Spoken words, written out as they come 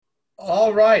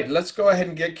All right, let's go ahead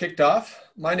and get kicked off.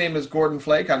 My name is Gordon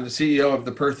Flake. I'm the CEO of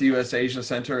the Perth US Asia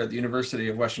Center at the University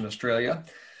of Western Australia.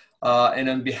 And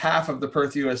on behalf of the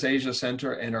Perth US Asia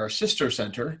Center and our sister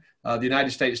center, the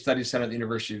United States Studies Center at the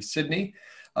University of Sydney,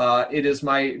 it is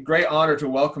my great honor to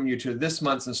welcome you to this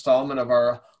month's installment of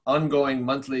our ongoing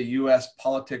monthly US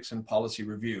Politics and Policy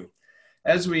Review.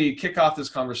 As we kick off this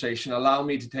conversation, allow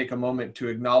me to take a moment to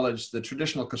acknowledge the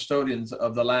traditional custodians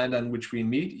of the land on which we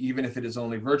meet, even if it is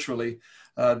only virtually,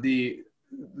 the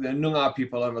Noongar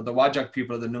people, or the Whadjuk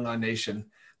people of the Noongar Nation.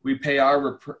 We pay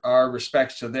our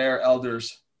respects to their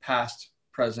elders, past,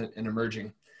 present, and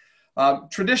emerging.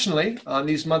 Traditionally, on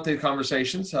these monthly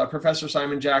conversations, Professor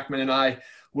Simon Jackman and I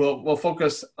will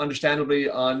focus understandably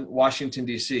on Washington,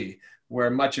 D.C., where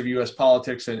much of U.S.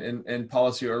 politics and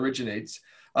policy originates.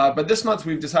 But this month,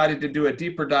 we've decided to do a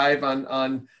deeper dive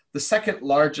on the second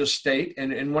largest state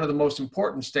and one of the most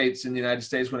important states in the United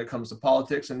States when it comes to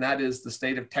politics, and that is the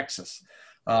state of Texas.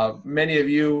 Many of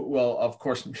you will, of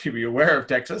course, be aware of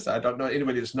Texas. I don't know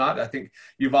anybody that's not. I think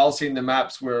you've all seen the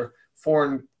maps where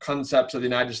foreign concepts of the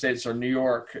United States are New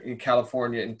York, in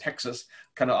California, and Texas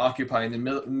kind of occupying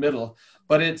the middle.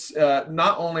 But it's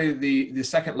not only the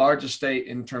second largest state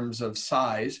in terms of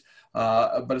size,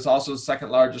 but it's also the second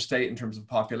largest state in terms of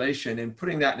population. And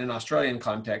putting that in an Australian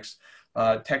context,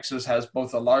 Texas has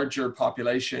both a larger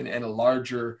population and a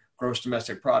larger gross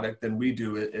domestic product than we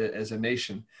do as a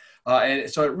nation. And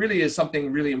so it really is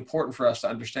something really important for us to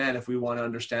understand if we want to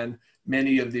understand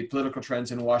many of the political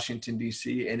trends in Washington,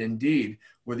 D.C., and indeed,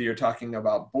 whether you're talking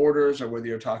about borders or whether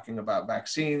you're talking about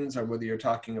vaccines or whether you're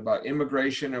talking about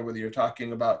immigration or whether you're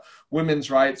talking about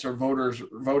women's rights or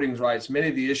voting rights, many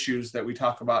of the issues that we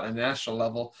talk about on a national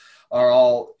level are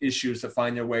all issues that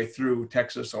find their way through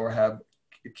Texas or have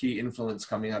key influence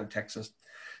coming out of Texas.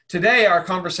 Today, our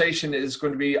conversation is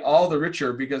going to be all the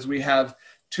richer because we have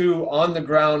two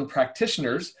on-the-ground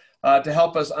practitioners to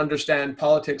help us understand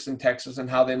politics in Texas and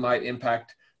how they might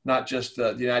impact not just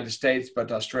the United States,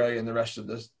 but Australia and the rest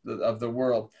of the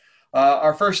world.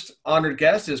 Our first honored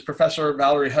guest is Professor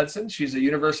Valerie Hudson. She's a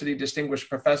University Distinguished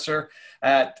Professor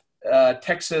at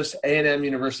Texas A&M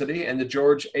University and the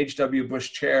George H.W.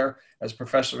 Bush Chair as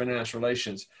Professor of International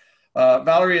Relations.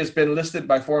 Valerie has been listed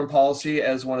by Foreign Policy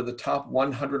as one of the top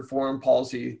 100 foreign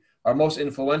policy, our most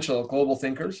influential global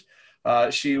thinkers.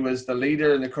 She was the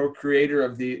leader and the co-creator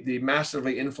of the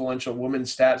massively influential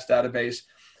Women's Stats database.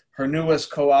 Her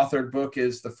newest co-authored book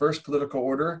is The First Political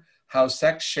Order, How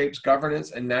Sex Shapes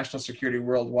Governance and National Security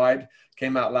Worldwide,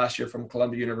 came out last year from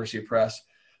Columbia University Press.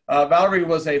 Valerie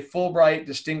was a Fulbright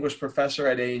Distinguished Professor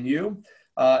at ANU.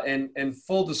 And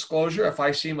full disclosure, if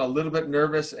I seem a little bit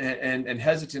nervous and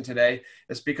hesitant today,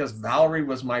 it's because Valerie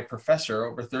was my professor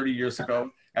over 30 years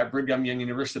ago at Brigham Young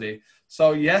University.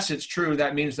 So yes, it's true.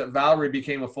 That means that Valerie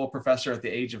became a full professor at the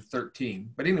age of 13.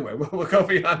 But anyway, we'll go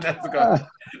beyond that.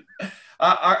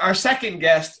 Our second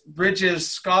guest bridges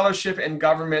scholarship and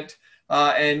government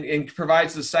and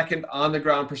provides the second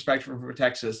on-the-ground perspective for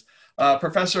Texas.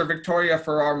 Professor Victoria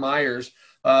Farrar Myers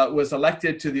was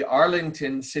elected to the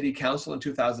Arlington City Council in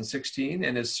 2016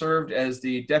 and has served as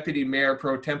the Deputy Mayor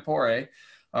pro tempore,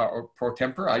 or pro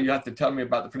tempore, you have to tell me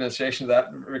about the pronunciation of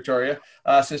that, Victoria,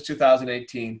 since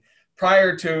 2018.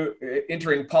 Prior to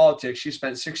entering politics, she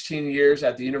spent 16 years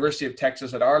at the University of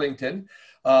Texas at Arlington,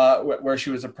 where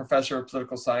she was a professor of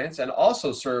political science and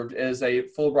also served as a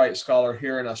Fulbright scholar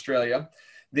here in Australia.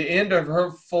 The end of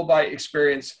her Fulbright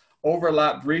experience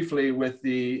overlapped briefly with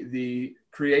the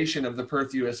creation of the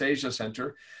Perth US Asia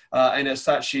Center. And as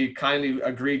such, she kindly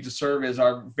agreed to serve as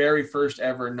our very first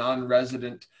ever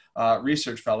non-resident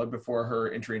research fellow before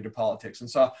her entry into politics. And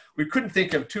so we couldn't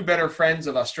think of two better friends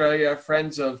of Australia,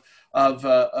 friends of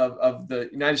the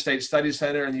United States Studies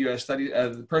Center and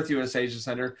the Perth US Asia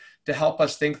Center to help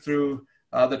us think through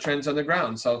the trends on the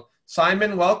ground. So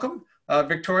Simon, welcome.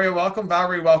 Victoria, welcome.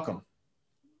 Valerie, welcome.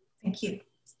 Thank you.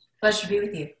 Pleasure to be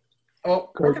with you.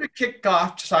 Well, we're going to kick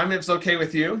off, Simon, if it's okay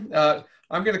with you.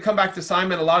 I'm going to come back to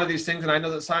Simon a lot of these things, and I know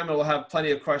that Simon will have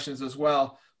plenty of questions as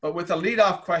well. But with a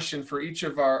lead-off question for each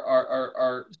of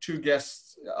our two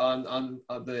guests on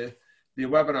the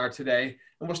webinar today,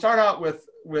 and we'll start out with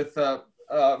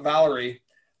Valerie.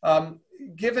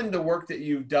 Given the work that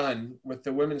you've done with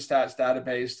the Women's Stats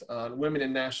database on women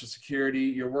in national security,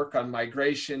 your work on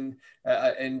migration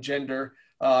and gender,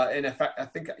 and in fact, I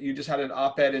think you just had an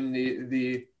op-ed in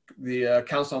the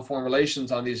Council on Foreign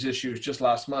Relations on these issues just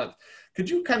last month. Could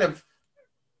you kind of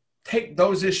take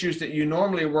those issues that you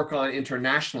normally work on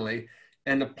internationally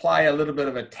and apply a little bit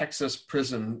of a Texas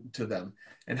prism to them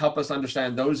and help us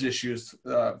understand those issues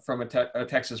from a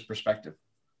Texas perspective?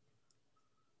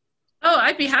 Oh,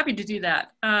 I'd be happy to do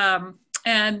that.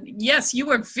 And yes, you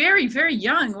were very, very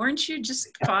young, weren't you?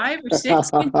 Just 5 or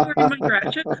 6 when you were in my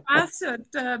graduate class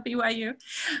at BYU.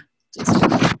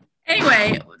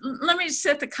 Anyway, let me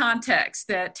set the context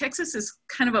that Texas is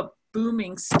kind of a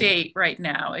booming state right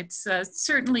now. It's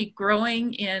certainly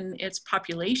growing in its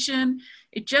population.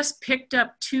 It just picked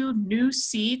up 2 new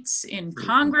seats in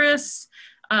Congress.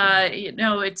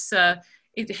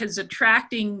 It is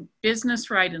attracting business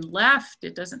right and left.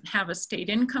 It doesn't have a state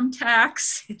income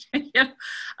tax.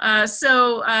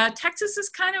 So Texas is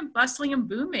kind of bustling and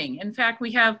booming. In fact,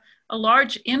 we have a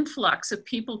large influx of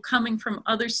people coming from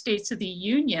other states of the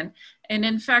union. And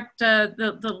in fact,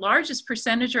 the largest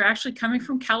percentage are actually coming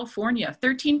from California.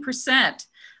 13%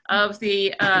 of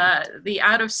the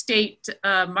out-of-state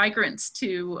migrants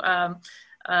to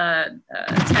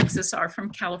Texas are from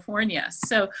California.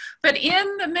 So, but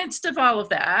in the midst of all of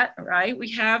that, right,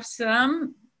 we have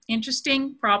some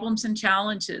interesting problems and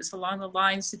challenges along the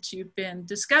lines that you've been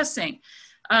discussing.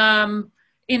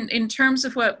 In terms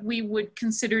of what we would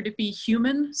consider to be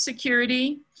human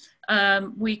security,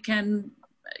 we can,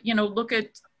 look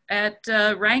at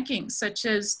rankings such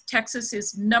as Texas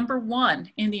is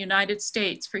 #1 in the United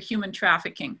States for human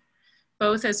trafficking,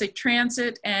 both as a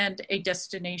transit and a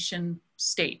destination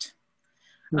state.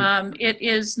 It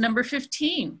is number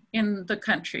 15 in the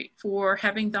country for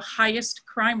having the highest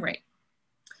crime rate.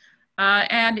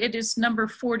 And it is number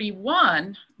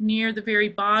 41 near the very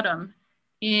bottom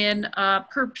in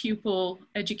per pupil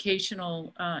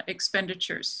educational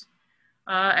expenditures.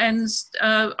 And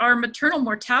our maternal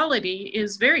mortality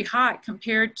is very high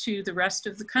compared to the rest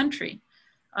of the country.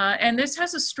 And this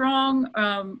has a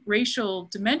strong racial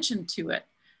dimension to it.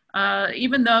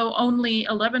 Even though only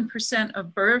 11%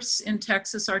 of births in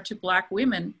Texas are to Black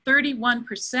women,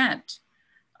 31%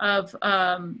 of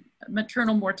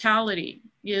maternal mortality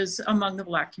is among the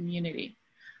Black community.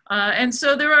 And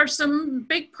so there are some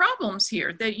big problems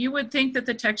here that you would think that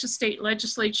the Texas State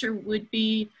Legislature would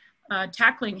be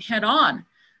tackling head on.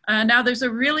 Now there's a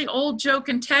really old joke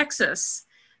in Texas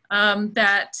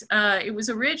that it was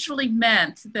originally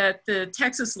meant that the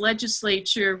Texas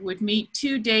legislature would meet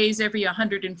 2 days every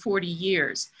 140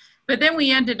 years. But then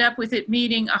we ended up with it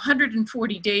meeting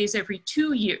 140 days every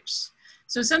 2 years.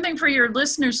 So something for your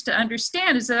listeners to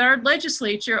understand is that our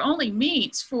legislature only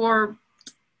meets for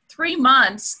 3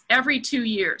 months every 2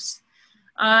 years.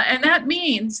 And that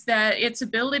means that its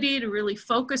ability to really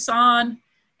focus on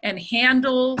and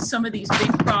handle some of these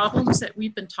big problems that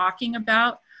we've been talking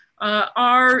about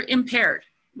are impaired.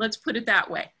 Let's put it that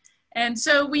way. And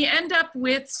so we end up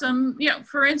with some,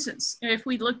 for instance, if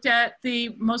we looked at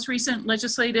the most recent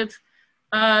legislative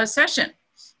session,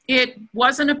 it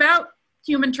wasn't about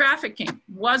human trafficking,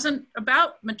 wasn't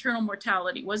about maternal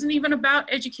mortality, wasn't even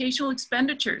about educational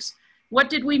expenditures. What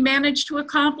did we manage to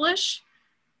accomplish?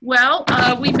 Well,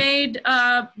 we banned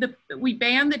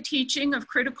the teaching of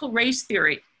critical race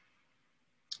theory.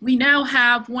 We now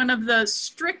have one of the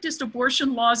strictest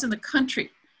abortion laws in the country.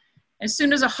 As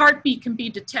soon as a heartbeat can be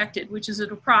detected, which is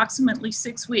at approximately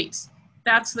 6 weeks,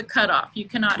 that's the cutoff. You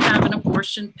cannot have an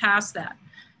abortion past that.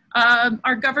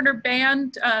 Our governor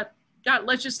got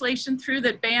legislation through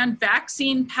that banned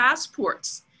vaccine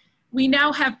passports. We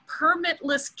now have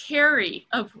permitless carry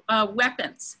of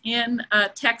weapons in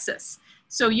Texas.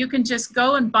 So you can just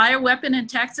go and buy a weapon in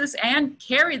Texas and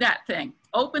carry that thing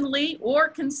openly or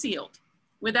concealed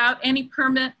without any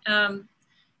permit,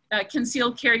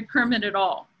 concealed carry permit at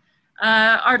all.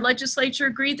 Our legislature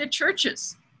agreed that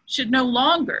churches should no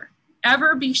longer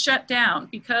ever be shut down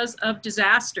because of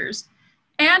disasters.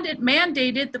 And it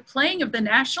mandated the playing of the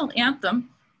national anthem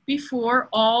before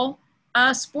all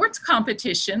sports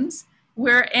competitions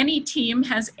where any team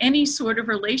has any sort of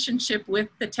relationship with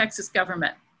the Texas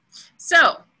government.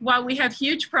 So while we have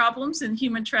huge problems in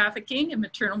human trafficking and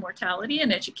maternal mortality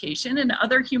and education and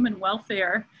other human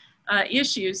welfare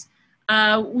issues,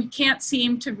 we can't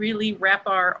seem to really wrap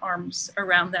our arms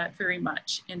around that very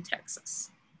much in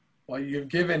Texas. Well, you've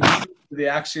given the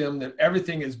axiom that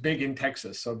everything is big in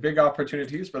Texas. So big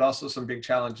opportunities, but also some big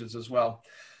challenges as well.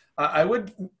 I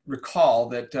would recall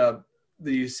that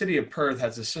the city of Perth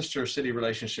has a sister city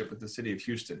relationship with the city of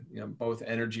Houston, both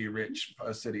energy rich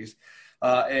cities.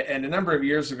 And a number of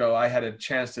years ago, I had a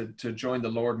chance to join the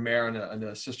Lord Mayor in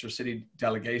a sister city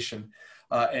delegation.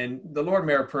 And the Lord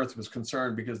Mayor of Perth was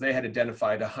concerned because they had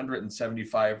identified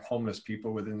 175 homeless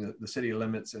people within the city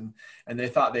limits. And they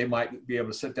thought they might be able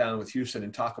to sit down with Houston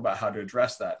and talk about how to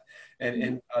address that.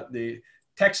 And the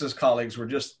Texas colleagues were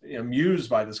just amused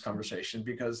by this conversation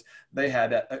because they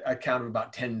had a count of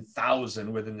about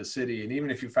 10,000 within the city. And even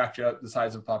if you factor out the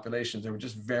size of populations, they were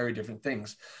just very different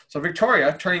things. So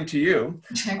Victoria, turning to you,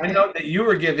 I know that you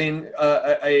were giving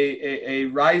a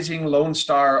Rising Lone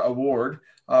Star Award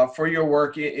for your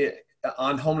work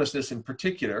on homelessness in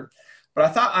particular. But I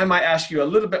thought I might ask you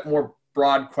a little bit more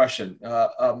broad question.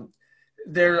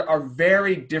 There are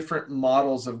very different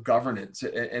models of governance,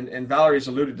 and Valerie's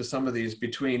alluded to some of these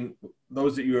between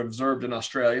those that you observed in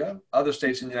Australia, other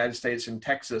states in the United States, and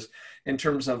Texas, in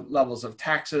terms of levels of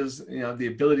taxes, the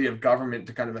ability of government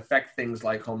to kind of affect things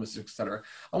like homelessness, et cetera.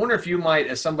 I wonder if you might,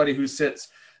 as somebody who sits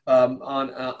on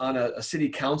a city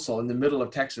council in the middle of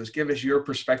Texas, give us your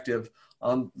perspective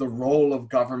on the role of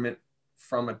government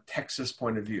from a Texas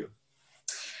point of view.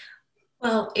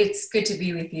 Well, it's good to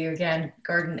be with you again,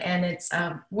 Gordon, and it's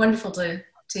wonderful to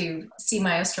see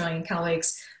my Australian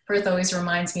colleagues. Perth always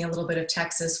reminds me a little bit of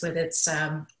Texas with its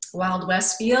Wild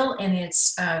West feel and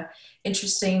its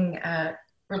interesting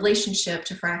relationship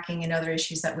to fracking and other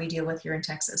issues that we deal with here in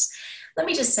Texas. Let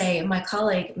me just say, my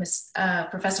colleague,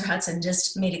 Professor Hudson,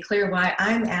 just made it clear why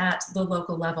I'm at the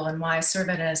local level and why I serve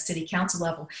at a city council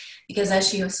level. Because as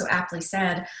she so aptly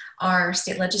said, our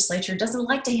state legislature doesn't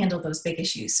like to handle those big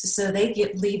issues. So they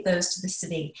leave those to the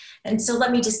city. And so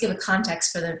let me just give a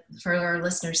context for our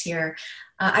listeners here.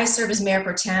 I serve as Mayor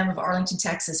Pro Tem of Arlington,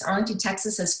 Texas. Arlington,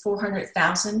 Texas has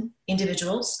 400,000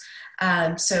 individuals.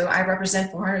 So I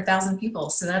represent 400,000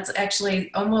 people. So that's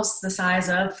actually almost the size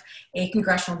of a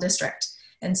congressional district.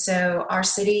 And so our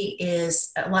city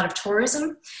is a lot of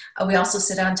tourism. We also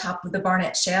sit on top of the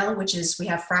Barnett Shale, which is, we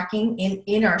have fracking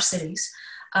in our cities.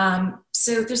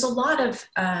 So there's a lot of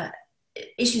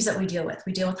issues that we deal with.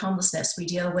 We deal with homelessness. We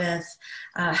deal with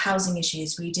housing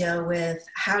issues. We deal with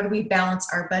how do we balance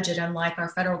our budget. Unlike our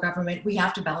federal government, we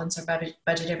have to balance our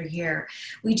budget every year.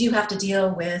 We do have to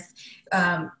deal with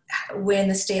when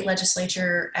the state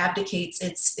legislature abdicates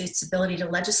its ability to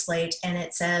legislate and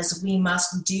it says we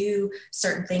must do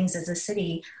certain things as a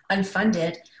city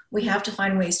unfunded. We have to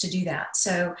find ways to do that.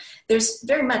 So there's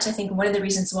very much, I think, one of the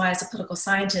reasons why, as a political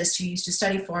scientist who used to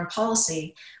study foreign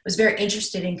policy, was very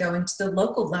interested in going to the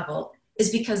local level,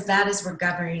 is because that is where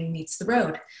governing meets the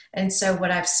road. And so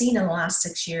what I've seen in the last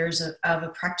 6 years of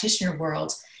a practitioner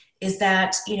world is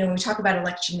that, when we talk about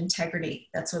election integrity,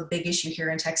 that's a big issue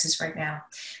here in Texas right now.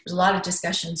 There's a lot of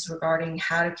discussions regarding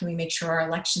can we make sure our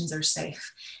elections are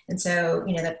safe. And so,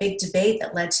 that big debate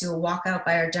that led to a walkout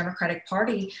by our Democratic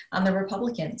Party on the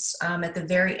Republicans at the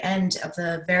very end of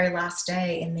the very last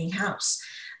day in the House,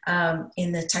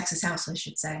 in the Texas House, I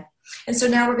should say. And so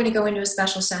now we're going to go into a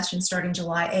special session starting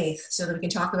July 8th so that we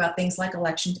can talk about things like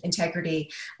election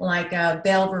integrity, like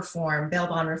bail reform, bail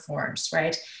bond reforms,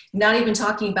 right? Not even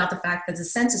talking about the fact that the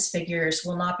census figures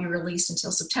will not be released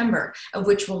until September, of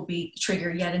which will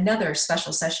trigger yet another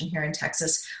special session here in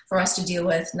Texas for us to deal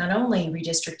with not only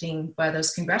redistricting by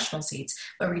those congressional seats,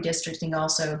 but redistricting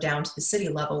also down to the city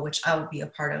level, which I will be a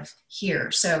part of here.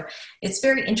 So it's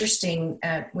very interesting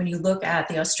when you look at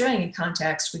the Australian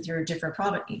context with your different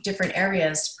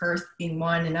areas, Perth being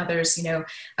one and others.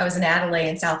 I was in Adelaide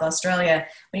in South Australia.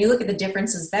 When you look at the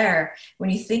differences there, when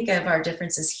you think of our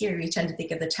differences here, you tend to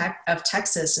think of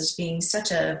Texas as being such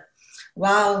a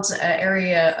wild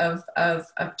area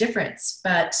of difference.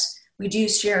 But we do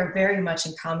share very much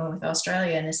in common with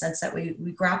Australia in a sense that we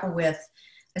grapple with.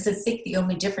 As I think the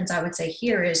only difference I would say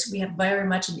here is we have very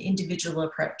much an individual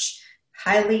approach,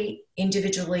 highly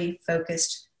individually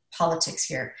focused politics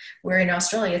here, where in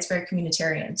Australia it's very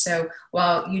communitarian. So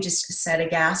while you just said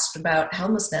aghast about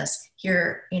homelessness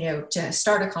here, to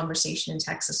start a conversation in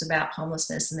Texas about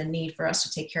homelessness and the need for us to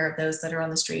take care of those that are on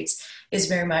the streets is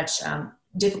very much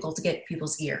difficult to get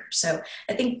people's ear. So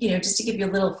I think, just to give you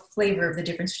a little flavor of the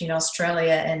difference between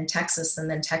Australia and Texas, and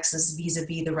then Texas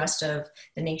vis-a-vis the rest of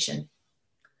the nation.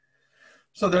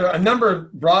 So there are a number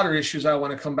of broader issues I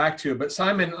want to come back to, but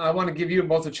Simon, I want to give you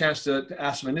both a chance to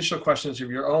ask some initial questions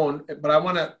of your own, but I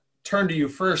want to turn to you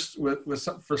first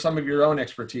for some of your own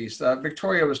expertise.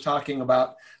 Victoria was talking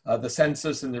about the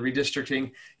census and the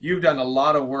redistricting. You've done a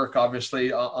lot of work,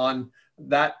 obviously, on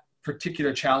that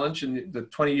particular challenge in the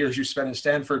 20 years you spent in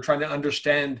Stanford trying to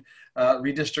understand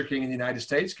redistricting in the United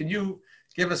States. Can you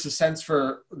give us a sense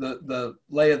for the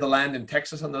lay of the land in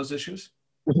Texas on those issues?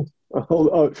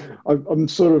 I'm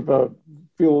sort of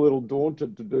feel a little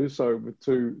daunted to do so with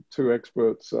two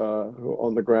experts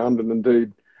on the ground, and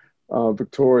indeed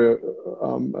Victoria,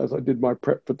 as I did my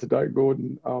prep for today,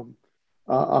 Gordon,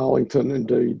 Arlington,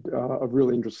 indeed, a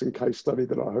really interesting case study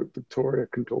that I hope Victoria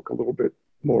can talk a little bit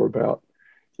more about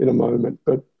in a moment.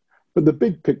 But but the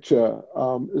big picture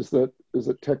is that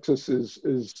Texas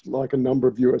is like a number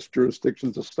of U.S.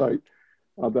 jurisdictions, a state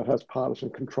that has partisan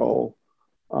control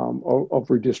of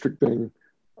redistricting,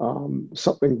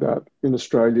 something that in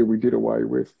Australia we did away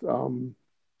with a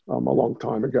long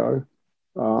time ago.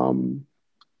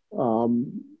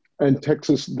 And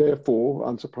Texas, therefore,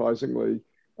 unsurprisingly,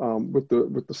 with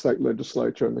the state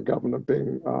legislature and the governor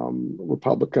being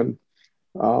Republican,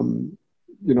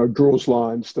 draws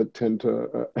lines that tend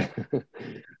to,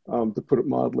 to put it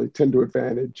mildly, tend to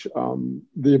advantage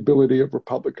the ability of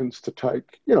Republicans to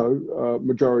take,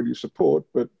 majority support,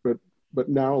 but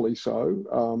narrowly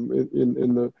so,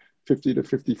 in the 50 to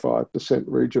 55%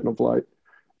 region of late,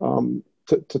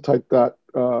 to take that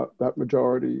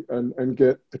majority and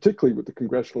get, particularly with the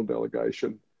congressional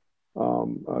delegation,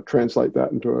 translate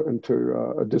that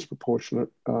into a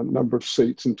disproportionate number of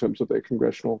seats in terms of their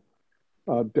congressional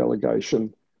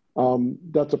delegation.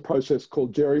 That's a process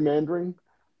called gerrymandering.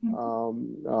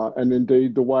 And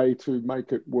indeed, the way to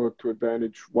make it work to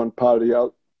advantage one party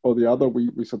or the other,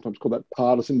 we sometimes call that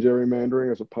partisan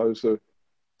gerrymandering, as opposed to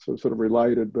sort of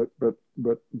related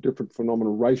but different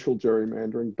phenomenon, racial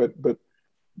gerrymandering.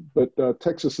 But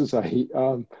Texas is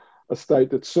a state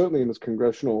that certainly in its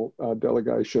congressional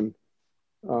delegation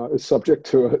is subject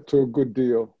to a good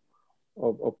deal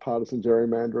of partisan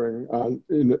gerrymandering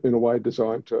in a way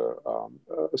designed to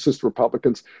assist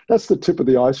Republicans. That's the tip of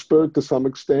the iceberg to some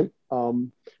extent.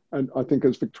 And I think,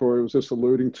 as Victoria was just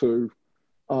alluding to,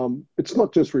 it's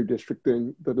not just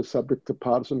redistricting that is subject to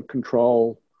partisan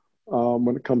control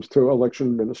when it comes to election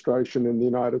administration in the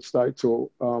United States, or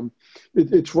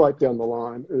it's right down the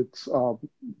line. It's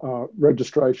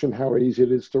registration, how easy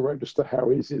it is to register,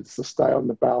 how easy it is to stay on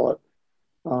the ballot,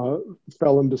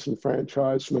 felon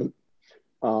disenfranchisement,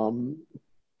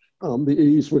 the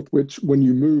ease with which, when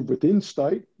you move within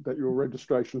state, that your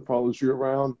registration follows you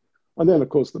around. And then, of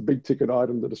course, the big ticket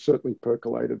item that has certainly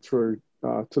percolated through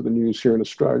to the news here in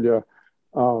Australia,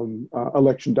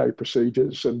 election day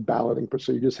procedures and balloting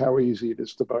procedures, how easy it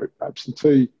is to vote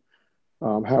absentee,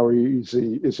 how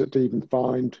easy is it to even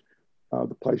find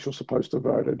the place you're supposed to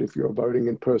vote at if you're voting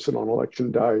in person on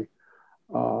election day,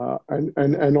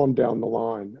 and on down the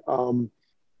line.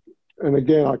 And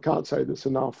again, I can't say this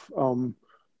enough. For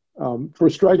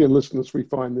Australian listeners, we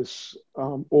find this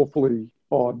awfully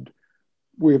odd.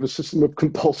 We have a system of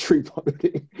compulsory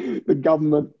voting. The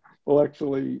government will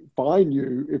actually fine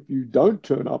you if you don't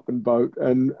turn up and vote.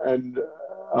 And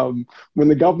when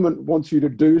the government wants you to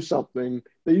do something,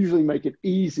 they usually make it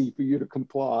easy for you to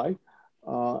comply.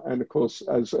 And of course,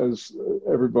 as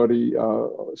everybody,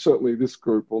 certainly this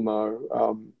group will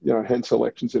know, hence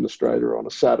elections in Australia on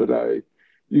a Saturday,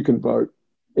 you can vote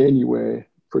anywhere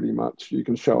pretty much. You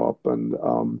can show up, and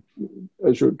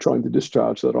as you're trying to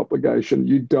discharge that obligation,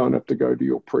 you don't have to go to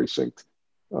your precinct.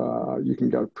 You can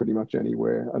go pretty much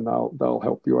anywhere, and they'll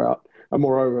help you out. And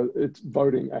moreover, it's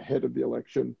voting ahead of the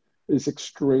election is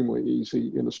extremely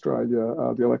easy in Australia.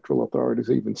 The electoral authorities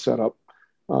even set up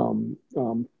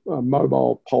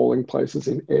mobile polling places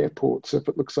in airports if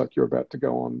it looks like you're about to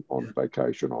go on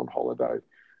vacation, on holiday.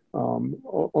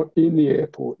 Or in the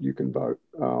airport, you can vote.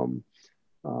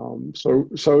 So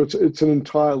it's an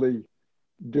entirely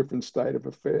different state of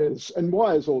affairs. And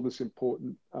why is all this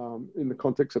important in the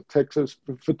context of Texas?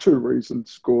 For two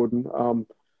reasons, Gordon,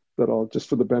 that I'll just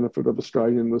for the benefit of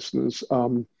Australian listeners.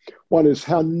 One is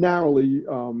how narrowly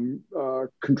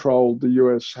controlled the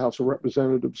US House of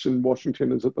Representatives in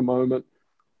Washington is at the moment,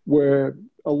 where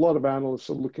a lot of analysts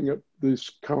are looking at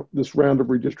this round of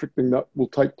redistricting that will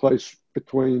take place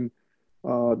between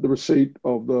the receipt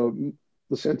of the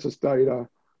census data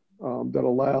that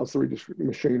allows the redistricting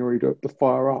machinery to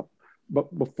fire up,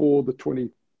 but before the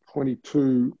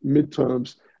 2022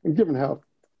 midterms. And given how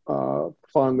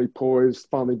finely poised,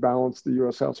 finely balanced the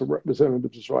US House of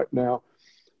Representatives is right now,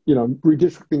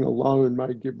 redistricting alone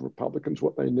may give Republicans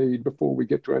what they need before we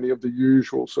get to any of the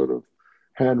usual sort of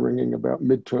hand-wringing about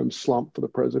midterm slump for the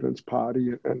president's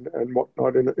party and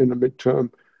whatnot in a midterm.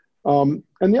 And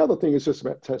the other thing is just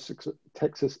about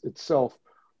Texas itself,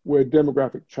 where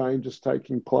demographic change is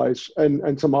taking place,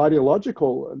 and some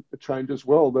ideological change as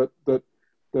well, that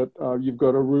you've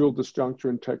got a real disjuncture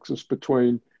in Texas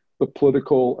between the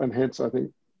political and hence, I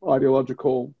think,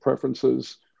 ideological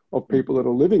preferences of people that are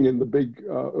living in the big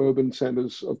urban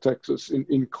centers of Texas,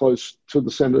 in close to the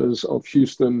centers of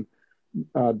Houston,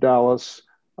 Dallas.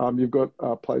 You've got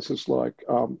places like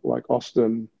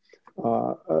Austin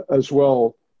as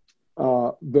well,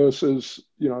 versus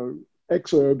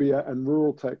exurbia and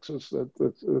rural Texas.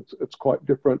 It's quite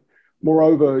different.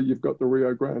 Moreover, you've got the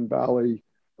Rio Grande Valley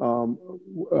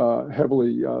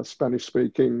heavily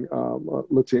Spanish-speaking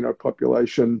Latino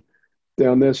population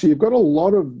down there. So you've got a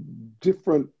lot of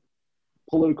different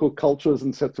political cultures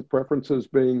and sets of preferences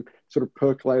being sort of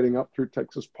percolating up through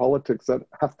Texas politics that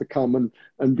have to come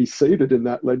and be seated in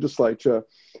that legislature.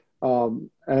 And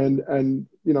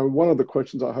you know, one of the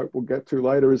questions I hope we'll get to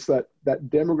later is that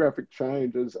demographic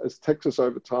change as Texas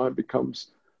over time becomes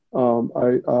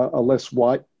a less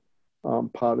white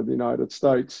part of the United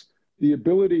States, the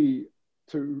ability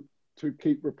to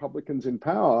keep Republicans in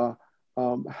power,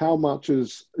 how much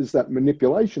is that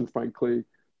manipulation, frankly,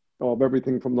 of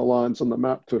everything from the lines on the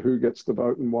map to who gets the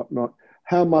vote and whatnot?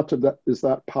 How much of that is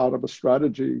that part of a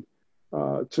strategy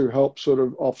to help sort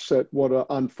of offset what are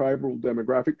unfavorable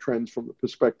demographic trends from the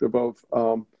perspective of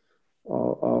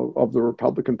the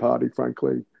Republican Party,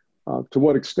 frankly? To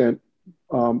what extent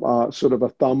sort of a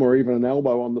thumb or even an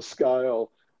elbow on the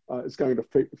scale is going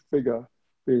to figure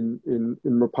in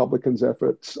Republicans'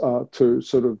 efforts to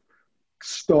sort of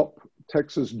stop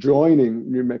Texas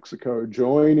joining New Mexico,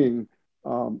 joining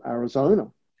Arizona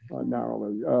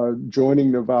narrowly,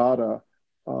 joining Nevada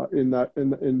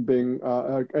in being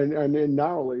and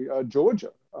narrowly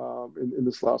Georgia in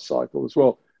this last cycle as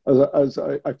well as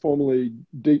a formerly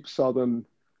deep Southern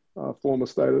former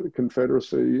state of the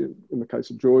Confederacy in the case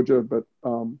of Georgia, but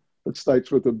states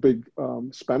with a big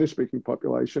Spanish-speaking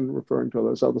population, referring to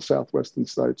those other southwestern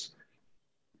states.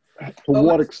 To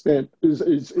what extent is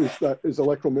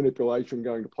electoral manipulation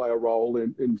going to play a role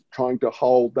in trying to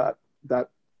hold that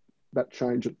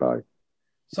change at bay?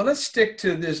 So let's stick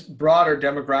to this broader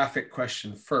demographic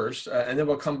question first, and then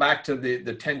we'll come back to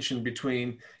the tension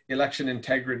between election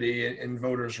integrity and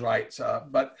voters' rights.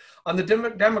 But on the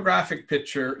demographic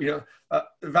picture, you know,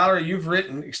 Valerie, you've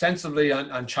written extensively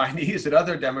on Chinese and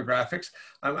other demographics.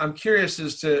 I'm curious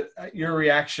as to your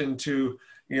reaction to,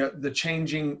 you know, the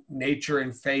changing nature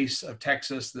and face of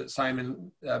Texas that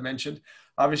Simon mentioned.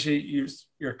 Obviously,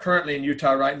 you're currently in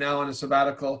Utah right now on a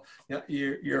sabbatical. You know,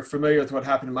 you're familiar with what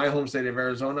happened in my home state of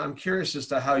Arizona. I'm curious as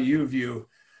to how you view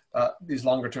these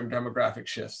longer-term demographic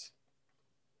shifts.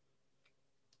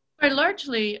 I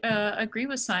largely agree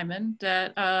with Simon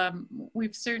that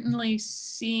we've certainly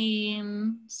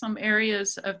seen some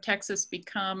areas of Texas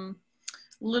become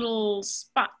little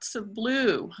spots of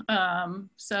blue.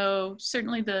 So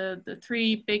certainly the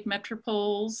three big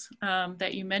metropoles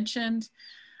that you mentioned.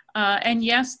 And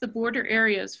yes, the border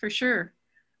areas for sure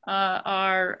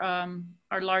are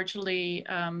largely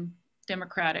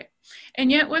Democratic.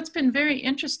 And yet what's been very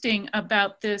interesting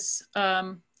about this,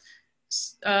 the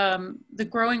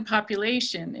growing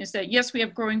population is that yes, we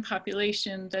have growing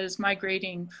population that is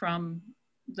migrating from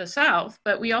the South,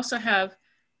 but we also have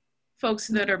folks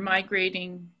that are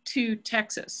migrating to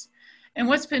Texas. And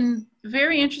what's been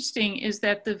very interesting is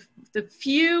that the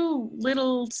few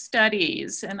little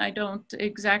studies, and I don't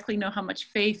exactly know how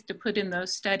much faith to put in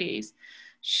those studies,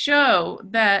 show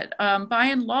that by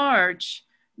and large,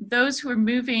 those who are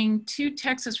moving to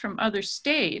Texas from other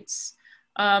states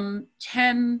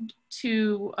tend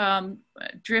to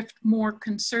drift more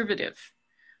conservative.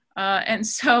 And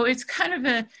so it's kind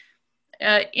of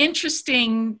an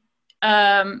interesting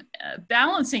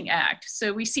balancing act.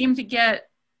 So we seem to get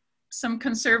some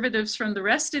conservatives from the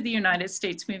rest of the United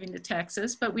States moving to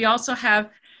Texas, but we also have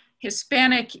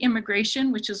Hispanic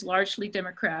immigration, which is largely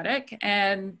Democratic.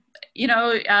 And, you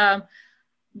know,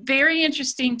 very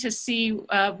interesting to see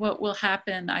what will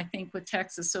happen, I think, with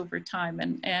Texas over time.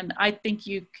 And I think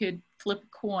you could flip a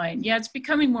coin. Yeah, it's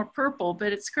becoming more purple,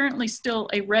 but it's currently still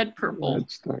a red purple.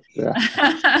 Yeah.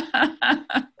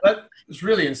 That is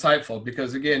really insightful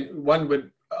because, again, one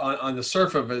would, on the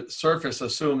surface,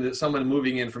 assume that someone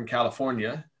moving in from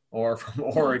California or from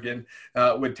Oregon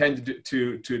would tend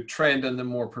to trend on the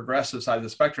more progressive side of the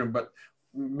spectrum. But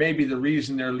maybe the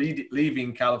reason they're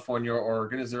leaving California or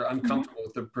Oregon is they're uncomfortable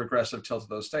with the progressive tilt of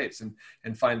those states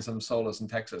and find some solace in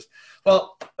Texas.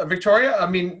 Well, Victoria, I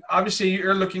mean, obviously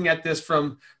you're looking at this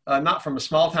from not from a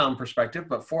small town perspective,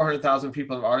 but 400,000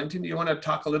 people in Arlington. Do you want to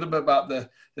talk a little bit about the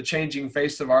changing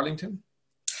face of Arlington?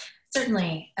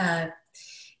 Certainly.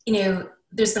 You know,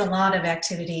 there's been a lot of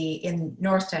activity in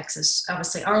North Texas.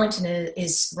 Obviously, Arlington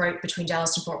is right between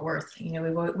Dallas and Fort Worth. You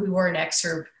know, we were an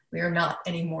exurb. We are not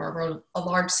anymore. We're a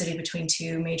large city between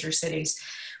two major cities.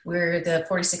 We're the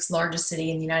 46th largest city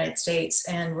in the United States,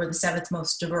 and we're the 7th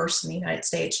most diverse in the United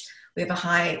States. We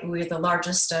have we're the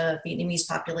largest Vietnamese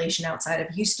population outside of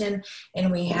Houston,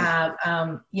 and we have,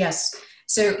 yes.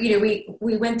 So, you know,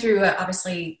 we went through,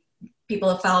 obviously, people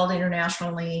have followed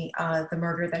internationally the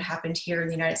murder that happened here in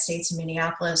the United States in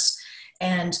Minneapolis.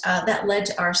 And that led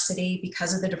to our city,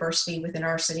 because of the diversity within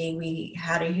our city, we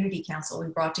had a unity council. We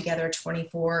brought together a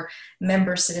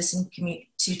 24-member citizen community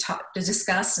to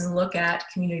discuss and look at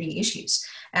community issues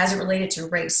as it related to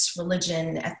race,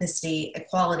 religion, ethnicity,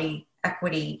 equality,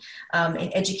 equity,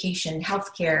 in education,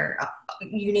 healthcare,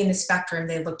 you name the spectrum,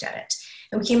 they looked at it.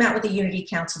 And we came out with a Unity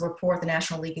Council report. The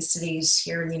National League of Cities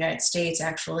here in the United States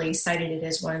actually cited it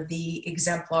as one of the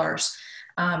exemplars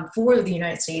for the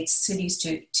United States cities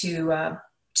to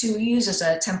use as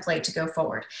a template to go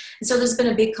forward. And so there's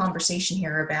been a big conversation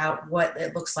here about what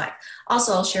it looks like.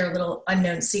 Also, I'll share a little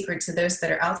unknown secret to those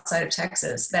that are outside of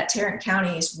Texas, that Tarrant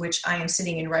County, which I am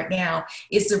sitting in right now,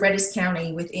 is the reddest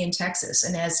county within Texas.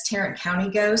 And as Tarrant County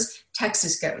goes,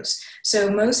 Texas goes.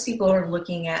 So most people are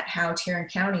looking at how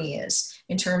Tarrant County is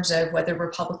in terms of whether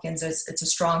Republicans, it's a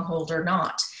stronghold or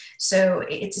not. So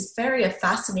it's a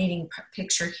fascinating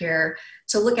picture here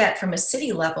to look at from a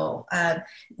city level.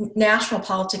 National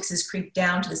politics has creeped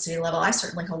down to the city level. I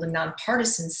certainly hold a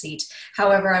nonpartisan seat.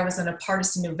 However, I was on a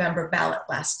partisan November ballot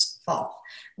last fall,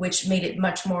 which made it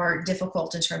much more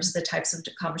difficult in terms of the types of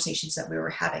conversations that we were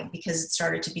having, because it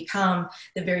started to become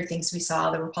the very things we saw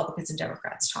the Republicans and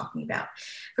Democrats talking about.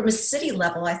 From a city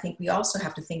level, I think we also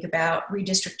have to think about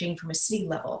redistricting from a city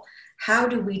level. How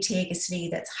do we take a city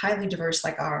that's highly diverse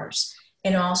like ours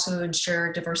and also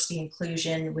ensure diversity and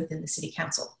inclusion within the city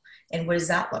council? And what does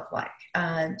that look like?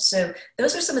 So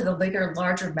those are some of the bigger,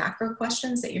 larger macro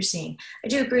questions that you're seeing. I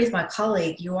do agree with my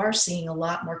colleague. You are seeing a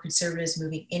lot more conservatives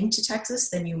moving into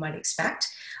Texas than you might expect.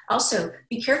 Also,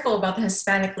 be careful about the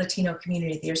Hispanic Latino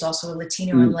community. There's also a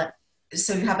Latino and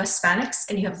so you have Hispanics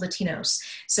and you have Latinos.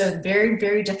 So very,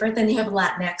 very different. Then you have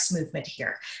Latinx movement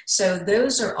here. So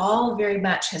those are all very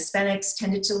much, Hispanics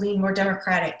tended to lean more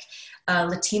Democratic.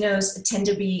 Latinos tend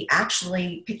to be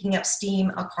actually picking up steam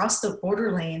across the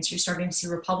border lanes. You're starting to see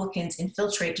Republicans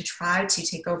infiltrate to try to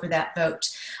take over that vote.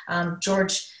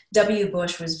 George W.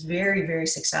 Bush was very, very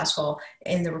successful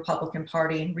in the Republican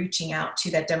Party in reaching out to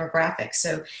that demographic.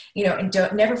 So, and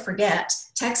never forget,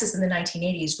 Texas in the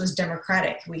 1980s was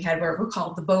Democratic. We had what were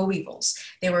called the boll weevils.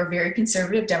 They were very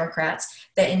conservative Democrats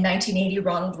that in 1980,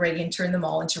 Ronald Reagan turned them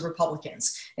all into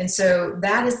Republicans. And so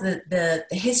that is the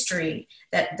history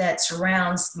that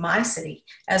surrounds my city,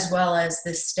 as well as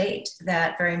this state,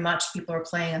 that very much people are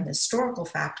playing on the historical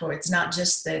factoids, not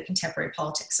just the contemporary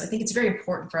politics. So I think it's very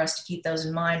important for us to keep those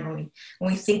in mind when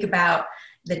we think about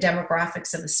the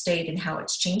demographics of the state and how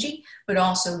it's changing, but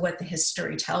also what the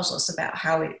history tells us about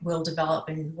how it will develop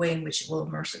and the way in which it will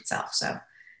immerse itself. So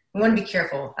we want to be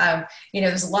careful.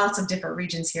 There's lots of different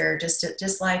regions here,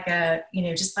 just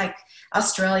like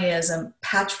Australia is a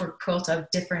patchwork quilt of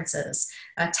differences.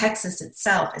 Texas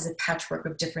itself is a patchwork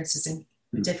of differences and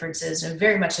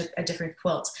very much a different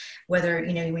quilt. Whether,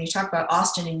 when you talk about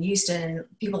Austin and Houston, and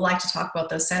people like to talk about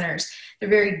those centers, they're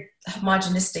very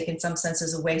homogenistic in some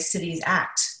senses the way cities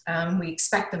act. We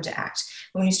expect them to act.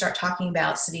 When you start talking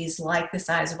about cities like the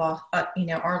size of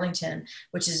Arlington,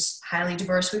 which is highly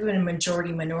diverse, we've been a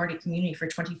majority minority community for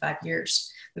 25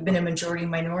 years. We've been a majority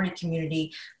minority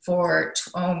community for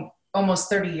almost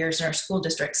 30 years in our school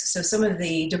districts. So some of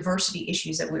the diversity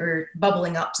issues that we were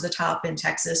bubbling up to the top in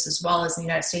Texas, as well as in the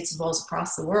United States, as well as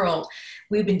across the world,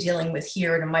 we've been dealing with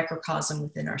here in a microcosm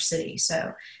within our city.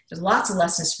 So there's lots of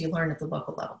lessons to be learned at the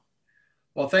local level.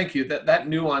 Well, thank you. That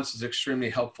nuance is extremely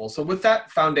helpful. So with that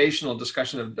foundational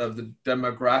discussion of the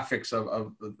demographics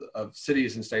of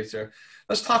cities and states there,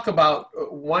 let's talk about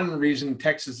one reason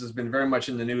Texas has been very much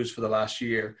in the news for the last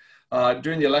year.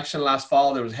 During the election last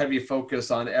fall, there was heavy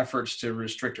focus on efforts to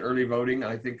restrict early voting.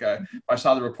 I think if I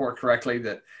saw the report correctly,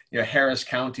 that Harris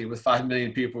County with 5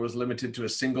 million people was limited to a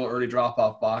single early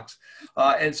drop-off box.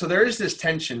 And so there is this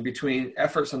tension between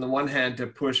efforts on the one hand to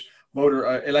push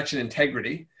voter election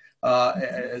integrity,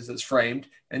 as it's framed,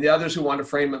 and the others who want to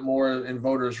frame it more in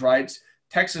voters' rights.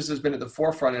 Texas has been at the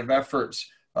forefront of efforts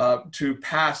to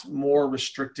pass more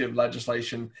restrictive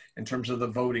legislation in terms of the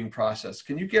voting process.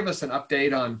 Can you give us an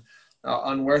update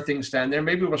on where things stand there?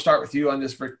 Maybe we'll start with you on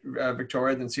this,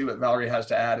 Victoria, then see what Valerie has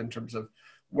to add in terms of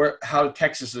how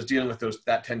Texas is dealing with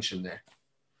that tension there.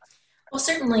 Well,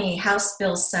 certainly House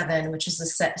Bill 7, which is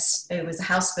it was a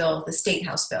House bill, the state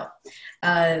House bill,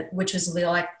 which was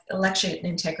the Election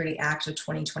Integrity Act of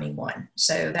 2021.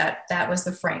 So that was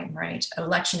the frame, right?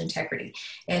 Election integrity.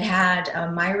 It had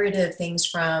a myriad of things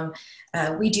from,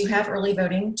 we do have early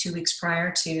voting 2 weeks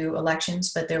prior to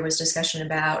elections, but there was discussion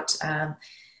about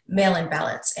mail-in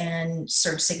ballots and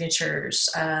served signatures.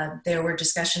 There were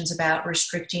discussions about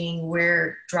restricting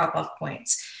where drop-off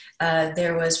points.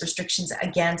 There was restrictions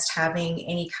against having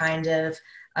any kind of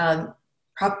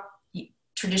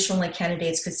traditionally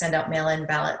candidates could send out mail-in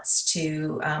ballots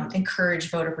to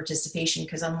encourage voter participation,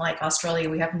 because unlike Australia,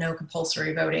 we have no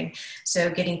compulsory voting.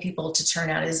 So getting people to turn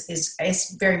out is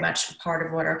very much part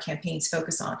of what our campaigns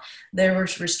focus on. There were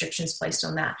restrictions placed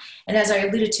on that. And as I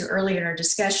alluded to earlier in our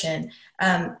discussion,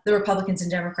 the Republicans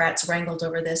and Democrats wrangled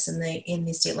over this in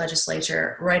the state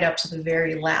legislature right up to the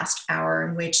very last hour,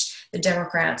 in which the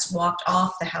Democrats walked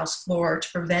off the House floor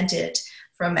to prevent it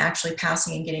from actually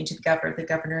passing and getting to the governor. The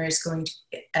governor is going to,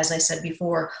 as I said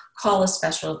before, call a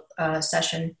special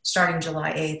session starting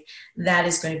July 8th. That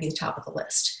is going to be the top of the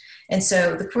list. And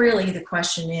so clearly the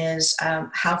question is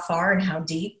how far and how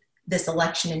deep this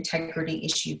election integrity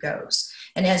issue goes.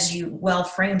 And as you well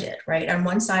framed it, right, on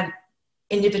one side,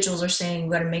 individuals are saying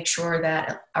we got to make sure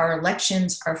that our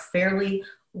elections are fairly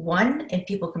won and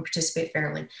people can participate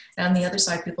fairly. And on the other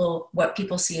side, what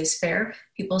people see as fair,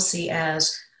 people see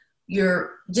as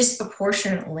you're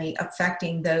disproportionately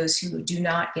affecting those who do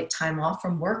not get time off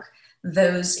from work,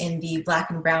 those in the Black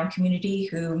and Brown community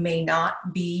who may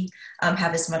not be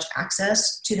have as much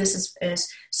access to this as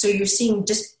so you're seeing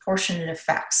disproportionate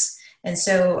effects. And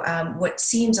so what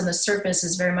seems on the surface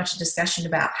is very much a discussion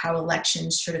about how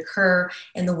elections should occur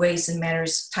and the ways and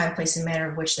manners, time, place, and manner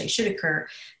of which they should occur,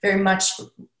 very much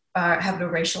have a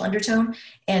racial undertone.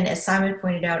 And as Simon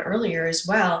pointed out earlier as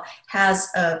well, has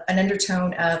an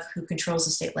undertone of who controls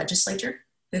the state legislature,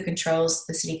 who controls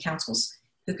the city councils,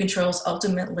 who controls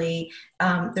ultimately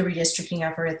the redistricting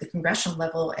effort at the congressional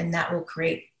level. And that will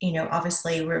create,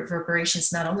 obviously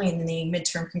reverberations not only in the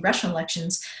midterm congressional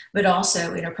elections, but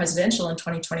also in a presidential in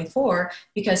 2024,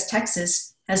 because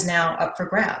Texas is now up for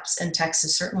grabs. And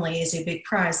Texas certainly is a big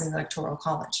prize in the Electoral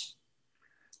College.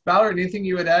 Valerie, anything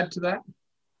you would add to that?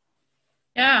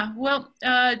 Yeah, well,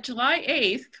 July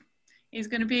 8th is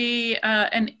going to be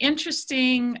an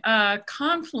interesting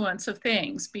confluence of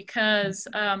things, because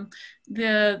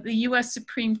the U.S.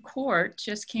 Supreme Court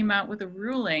just came out with a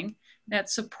ruling that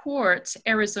supports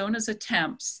Arizona's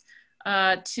attempts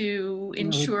to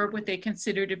ensure what they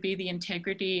consider to be the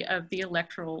integrity of the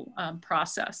electoral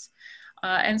process.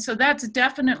 And so that's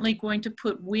definitely going to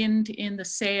put wind in the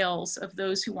sails of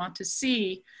those who want to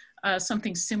see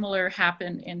something similar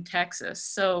happen in Texas.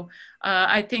 So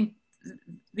I think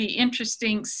the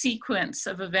interesting sequence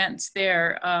of events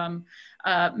there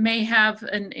may have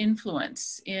an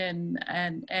influence in,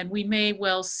 and we may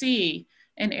well see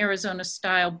an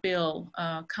Arizona-style bill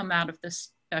come out of this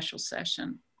special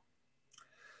session.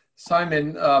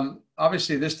 Simon,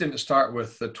 obviously this didn't start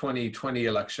with the 2020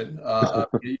 election.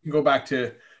 You can go back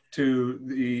to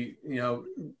the,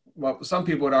 what some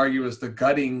people would argue is the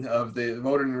gutting of the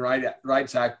Voting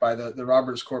Rights Act by the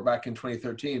Roberts Court back in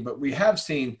 2013. But we have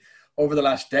seen over the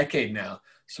last decade now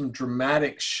some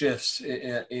dramatic shifts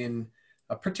in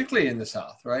particularly in the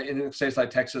South, right? In states like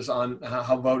Texas on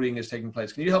how voting is taking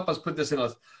place. Can you help us put this in a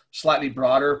slightly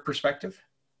broader perspective?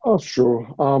 Oh,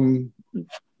 sure.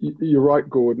 You're right,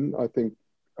 Gordon. I think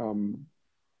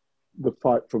the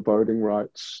fight for voting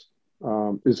rights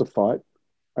is a fight,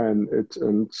 and it's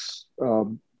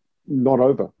not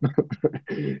over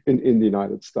in the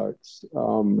United States.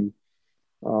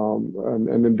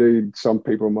 And indeed, some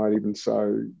people might even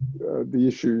say the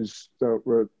issues that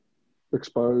were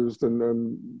exposed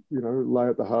and lay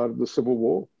at the heart of the Civil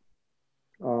War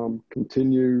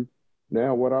continue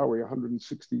now. What are we,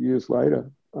 160 years later?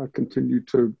 Continue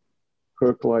to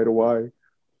percolate away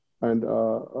and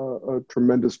are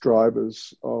tremendous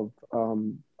drivers of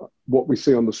what we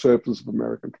see on the surface of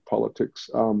American politics.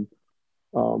 The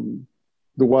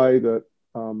way that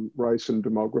race and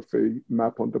demography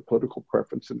map onto political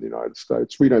preference in the United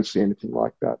States, we don't see anything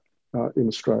like that in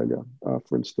Australia,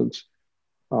 for instance.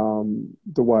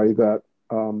 The way that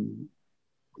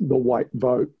the white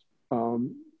vote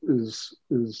is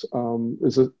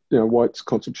whites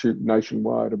constitute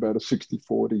nationwide about a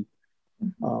 60-40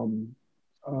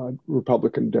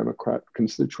 Republican Democrat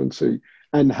constituency,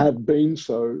 and have been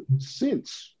so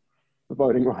since the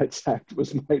Voting Rights Act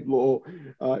was made law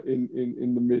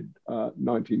in the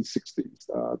mid-1960s.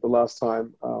 The last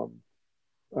time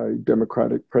a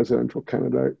Democratic presidential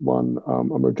candidate won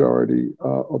a majority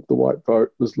of the white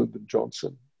vote was Lyndon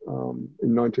Johnson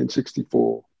in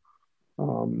 1964.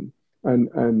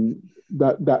 And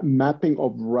that mapping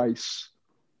of race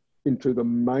into the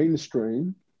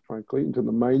mainstream, frankly, into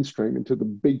the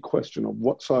big question of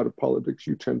what side of politics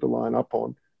you tend to line up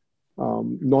on.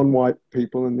 Non-white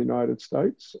people in the United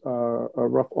States are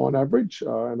rough on average,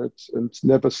 and it's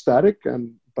never static,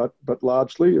 but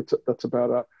largely that's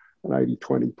about an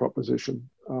 80-20 proposition,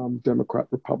 Democrat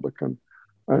Republican,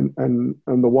 and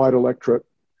the white electorate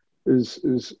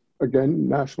is again,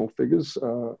 national figures,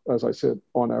 as I said,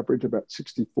 on average about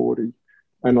 60-40.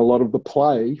 And a lot of the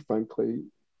play, frankly,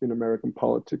 in American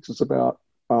politics is about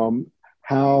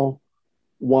how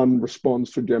one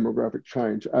responds to demographic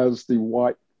change. As the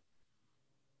white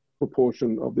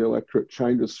proportion of the electorate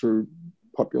changes through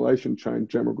population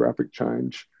change, demographic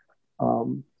change,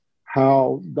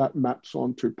 how that maps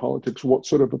onto politics, what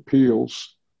sort of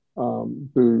appeals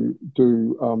do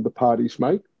the parties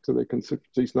make to their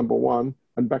constituencies, number one.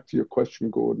 And back to your question,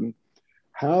 Gordon,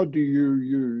 how do you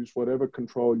use whatever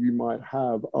control you might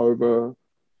have over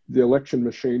the election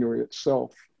machinery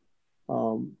itself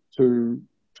to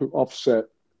offset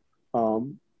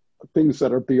things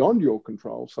that are beyond your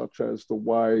control, such as the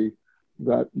way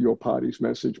that your party's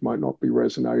message might not be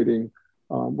resonating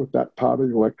with that part of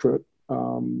the electorate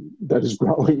that is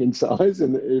growing in size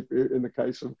in the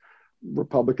case of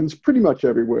Republicans pretty much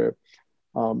everywhere.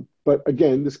 But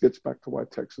again, this gets back to why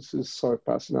Texas is so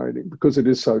fascinating, because it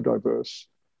is so diverse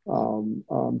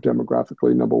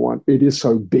demographically, number one. It is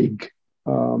so big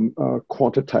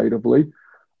quantitatively.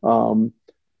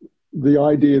 The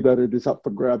idea that it is up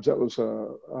for grabs, that was a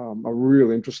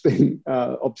real interesting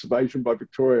observation by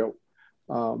Victoria.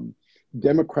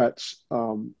 Democrats,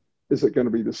 is it going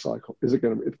to be this cycle? Is it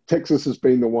going to be? Texas has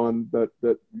been the one that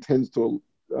tends to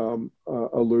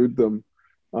elude them.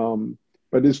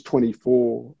 But is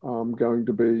 24 going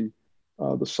to be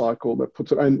the cycle that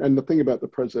puts it? And the thing about the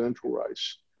presidential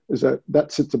race is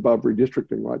that sits above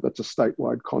redistricting, right? That's a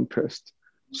statewide contest.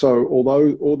 So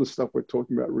although all the stuff we're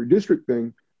talking about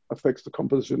redistricting affects the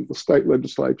composition of the state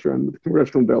legislature and the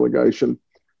congressional delegation,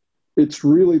 it's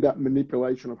really that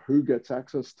manipulation of who gets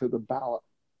access to the ballot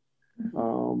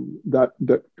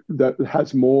that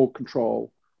has more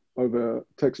control over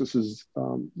Texas's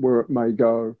where it may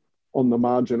go on the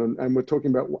margin. And we're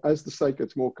talking about, as the state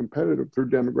gets more competitive through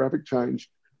demographic change,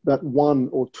 that 1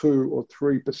 or 2 or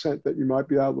 3% that you might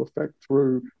be able to affect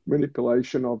through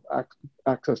manipulation of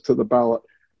access to the ballot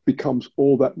becomes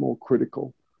all that more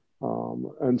critical.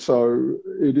 And so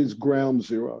it is ground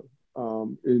zero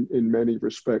in many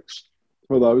respects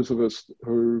for those of us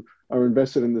who are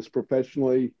invested in this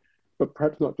professionally, but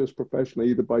perhaps not just professionally,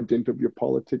 either by dint of your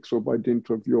politics or by dint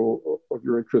of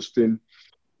your interest in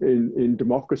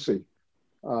democracy.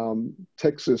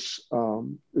 Texas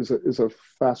is a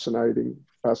fascinating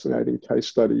case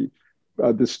study.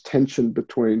 This tension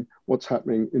between what's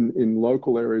happening in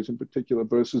local areas in particular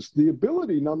versus the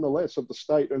ability, nonetheless, of the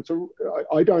state. And so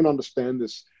I don't understand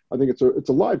this. I think it's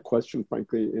a live question,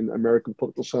 frankly, in American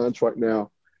political science right now.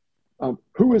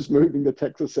 Who is moving to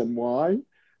Texas and why?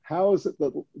 How is it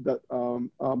that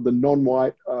the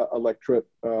non-white electorate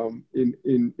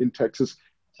in Texas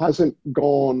hasn't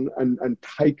gone and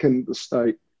taken the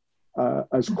state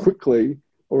as quickly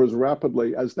or as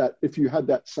rapidly as that? If you had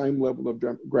that same level of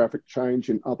demographic change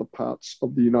in other parts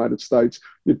of the United States,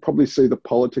 you'd probably see the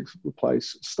politics of the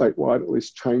place statewide at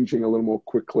least changing a little more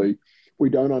quickly. We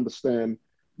don't understand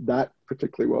that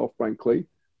particularly well, frankly.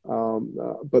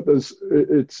 But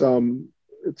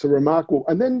it's a remarkable,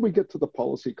 and then we get to the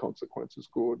policy consequences,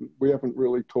 Gordon. We haven't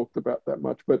really talked about that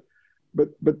much, but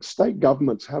state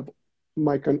governments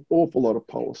make an awful lot of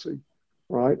policy,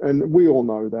 right? And we all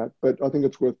know that, but I think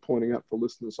it's worth pointing out for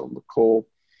listeners on the call: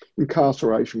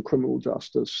 incarceration, criminal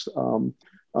justice,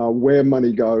 where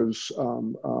money goes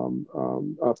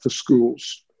for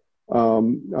schools,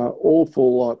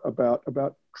 awful lot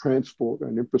about transport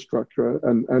and infrastructure,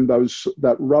 and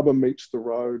that rubber meets the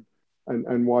road,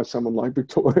 and why someone like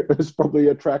Victoria is probably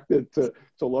attracted to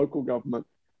local government.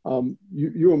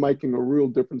 You are making a real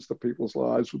difference to people's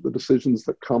lives with the decisions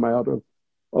that come out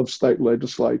of state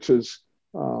legislatures,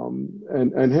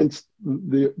 and hence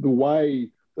the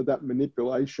way that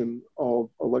manipulation of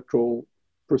electoral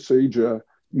procedure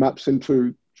maps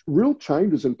into real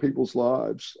changes in people's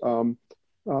lives.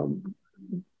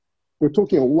 We're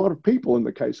talking a lot of people in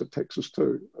the case of Texas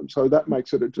too. And so that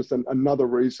makes it just another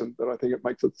reason that I think it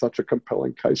makes it such a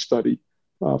compelling case study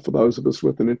for those of us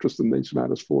with an interest in these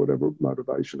matters for whatever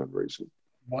motivation and reason.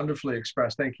 Wonderfully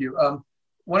expressed. Thank you.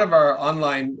 One of our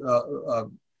online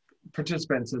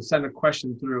participants has sent a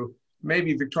question through.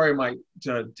 Maybe Victoria might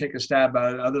take a stab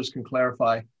at it. Others can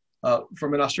clarify.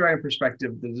 From an Australian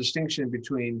perspective, the distinction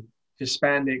between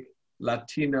Hispanic,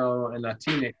 Latino, and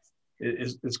Latinx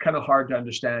is kind of hard to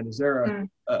understand. Is there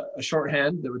a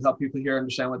shorthand that would help people here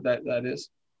understand what that is?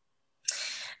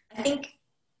 I think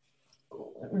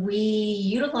we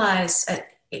utilize,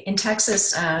 in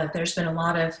Texas, there's been a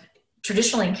lot of,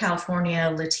 traditionally in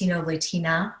California, Latino,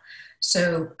 Latina,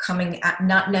 so coming,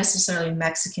 not necessarily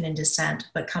Mexican in descent,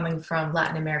 but coming from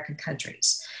Latin American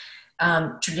countries.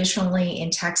 Traditionally in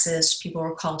Texas, people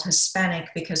were called Hispanic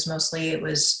because mostly it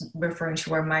was referring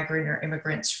to our migrant or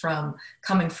immigrants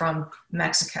coming from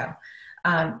Mexico.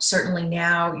 Certainly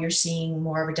now you're seeing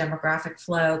more of a demographic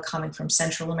flow coming from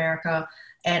Central America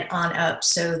and on up.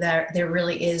 So there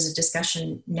really is a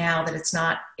discussion now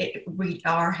that we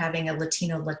are having a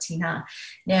Latino, Latina.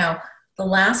 Now, the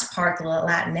last part, the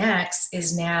Latinx,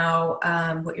 is now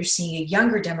what you're seeing a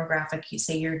younger demographic, you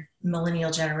say your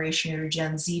millennial generation or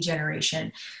Gen Z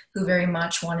generation, who very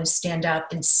much want to stand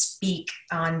up and speak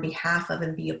on behalf of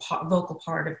and be a vocal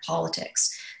part of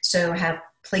politics. So have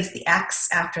placed the X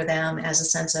after them as a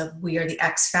sense of we are the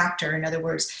X factor. In other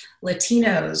words,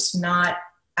 Latinos, not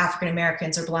African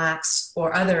Americans or Blacks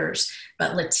or others,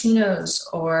 but Latinos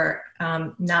or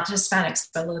not Hispanics,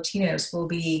 but Latinos will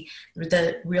be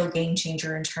the real game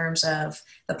changer in terms of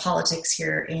the politics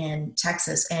here in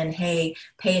Texas. And hey,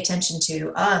 pay attention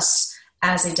to us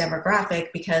as a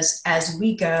demographic, because as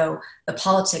we go, the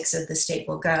politics of the state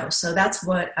will go. So that's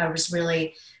what I was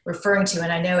really referring to.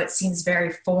 And I know it seems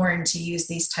very foreign to use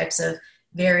these types of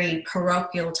very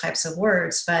parochial types of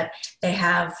words, but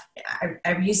I've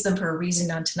used them for a reason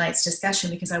on tonight's discussion,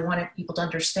 because I wanted people to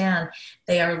understand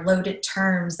they are loaded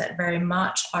terms that very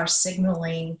much are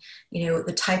signaling,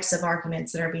 the types of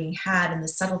arguments that are being had and the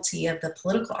subtlety of the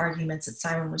political arguments that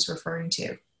Simon was referring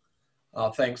to.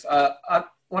 Thanks. I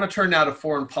want to turn now to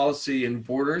foreign policy and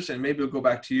borders, and maybe we'll go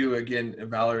back to you again,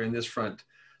 Valerie, in this front.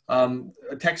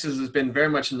 Texas has been very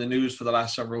much in the news for the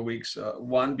last several weeks.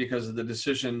 One, because of the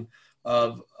decision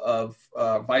of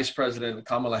Vice President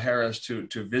Kamala Harris to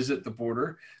visit the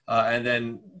border. And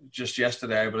then just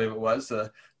yesterday, I believe it was,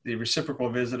 the reciprocal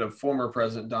visit of former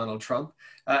President Donald Trump.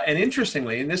 And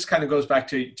interestingly, and this kind of goes back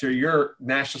to your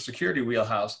national security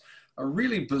wheelhouse, a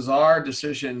really bizarre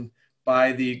decision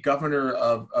by the governor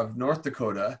of North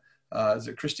Dakota, is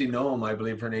it Kristi Noem, I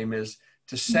believe her name is,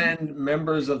 to send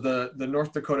members of the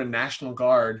North Dakota National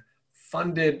Guard,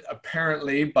 funded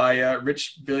apparently by a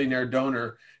rich billionaire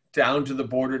donor, down to the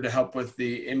border to help with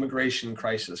the immigration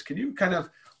crisis. Can you kind of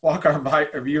walk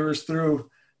our viewers through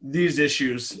these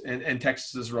issues and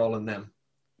Texas's role in them?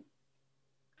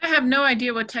 I have no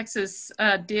idea what Texas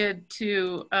did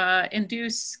to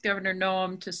induce Governor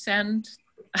Noem to send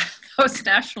those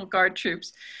National Guard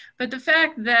troops. But the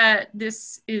fact that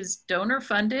this is donor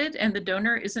funded and the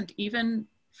donor isn't even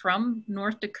from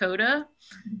North Dakota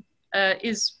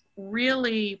is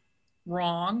really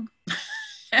wrong.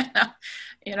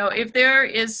 If there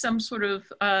is some sort of,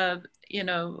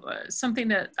 something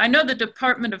that I know the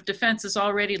Department of Defense is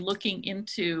already looking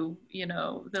into,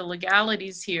 the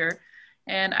legalities here.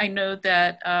 And I know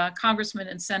that congressmen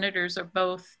and senators are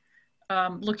both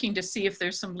looking to see if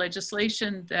there's some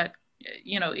legislation that,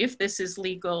 if this is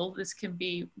legal, this can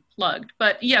be plugged.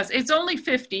 But yes, it's only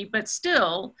 50, but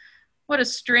still, what a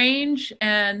strange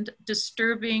and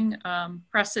disturbing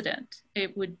precedent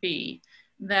it would be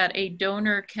that a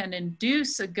donor can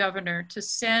induce a governor to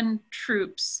send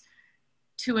troops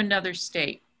to another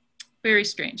state. Very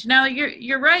strange. Now,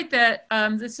 you're right that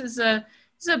this is a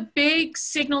big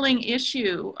signaling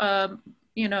issue,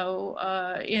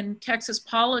 in Texas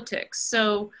politics.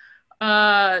 So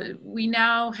we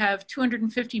now have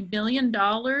 $250 million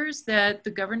that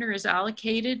the governor is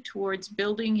allocated towards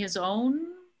building his own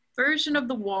version of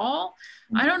the wall.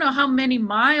 I don't know how many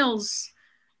miles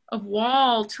of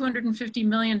wall $250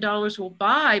 million will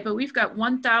buy, but we've got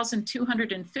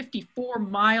 1,254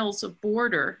 miles of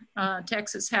border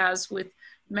Texas has with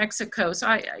Mexico. So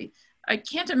I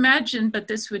can't imagine, but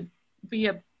this would be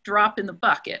a drop in the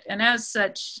bucket. And as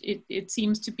such, it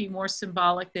seems to be more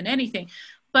symbolic than anything.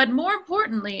 But more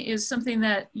importantly is something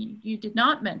that you did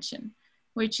not mention,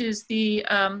 which is the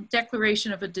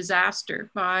declaration of a disaster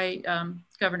by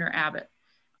Governor Abbott.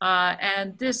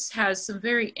 And this has some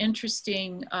very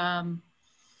interesting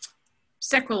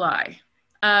sequelae.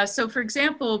 So for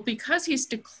example, because he's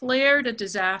declared a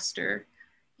disaster,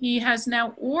 he has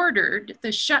now ordered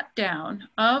the shutdown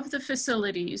of the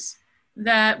facilities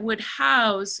that would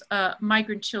house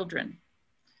migrant children.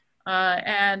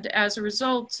 And as a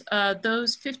result,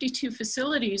 those 52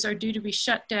 facilities are due to be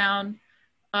shut down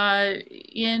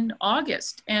in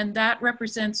August. And that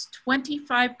represents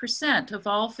 25% of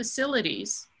all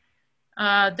facilities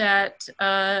that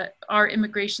our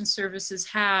immigration services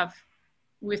have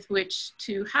with which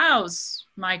to house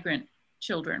migrant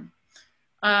children.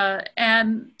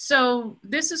 And so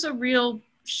this is a real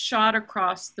shot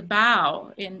across the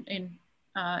bow in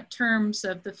terms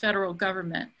of the federal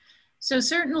government. So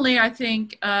certainly I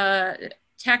think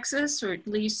Texas, or at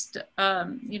least,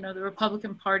 the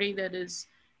Republican Party that is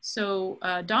so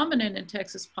dominant in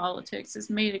Texas politics, has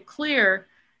made it clear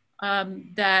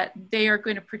that they are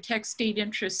going to protect state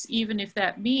interests, even if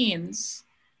that means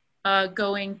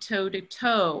going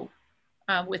toe-to-toe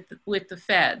with the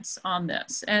feds on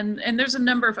this. And there's a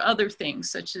number of other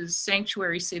things, such as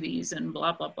sanctuary cities and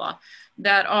blah, blah, blah,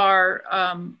 that are,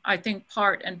 I think,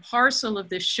 part and parcel of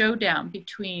this showdown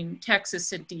between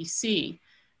Texas and DC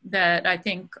that I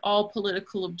think all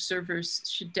political observers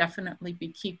should definitely be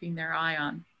keeping their eye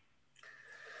on.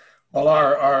 Well,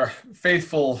 our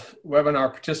faithful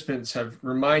webinar participants have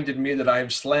reminded me that I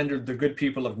have slandered the good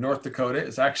people of North Dakota.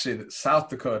 It's actually South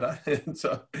Dakota. And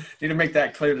so need to make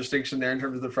that clear distinction there in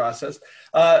terms of the process.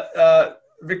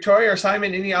 Victoria or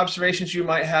Simon, any observations you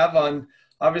might have on,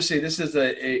 obviously this is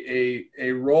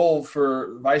a role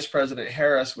for Vice President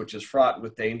Harris, which is fraught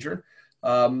with danger.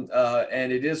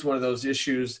 And it is one of those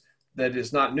issues that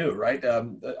is not new, right?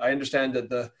 I understand that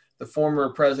the former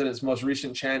president's most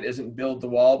recent chant isn't build the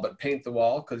wall, but paint the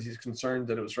wall, because he's concerned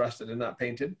that it was rusted and not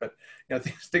painted. But you know,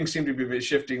 things seem to be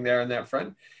shifting there on that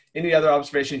front. Any other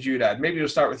observations you'd add? Maybe we'll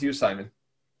start with you, Simon.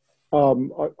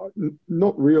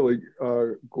 Not really,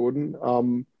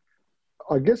 Gordon.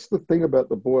 I guess the thing about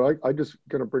the board, I just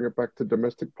going to bring it back to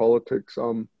domestic politics,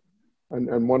 and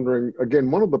wondering, again,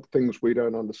 one of the things we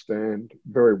don't understand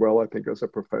very well, I think, as a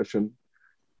profession,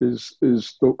 is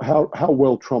how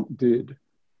well Trump did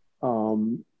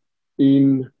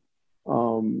in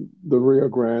the Rio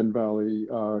Grande Valley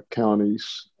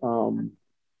counties, or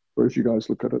as you guys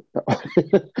look at it,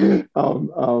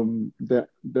 down on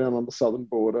the southern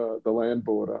border, the land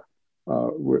border,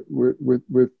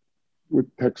 with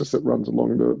Texas that runs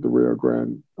along the Rio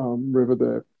Grande River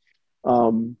there.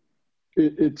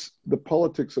 It's the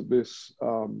politics of this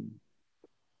are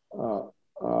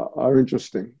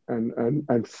interesting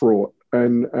and fraught,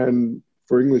 and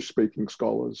for English-speaking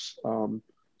scholars,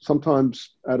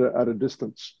 sometimes at a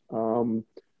distance.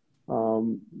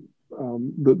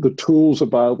 The tools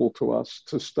available to us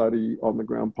to study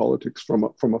on-the-ground politics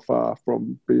from afar,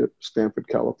 from be it Stanford,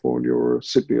 California, or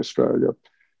Sydney, Australia,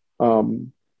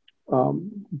 being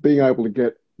able to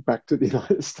get back to the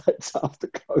United States after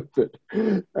COVID,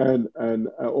 and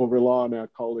or rely on our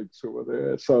colleagues who are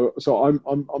there. So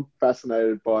I'm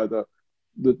fascinated by the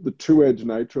two-edged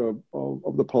nature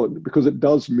of the politics, because it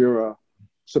does mirror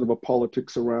sort of a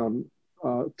politics around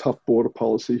tough border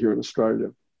policy here in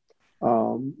Australia.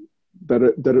 That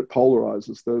it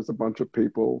polarizes. There's a bunch of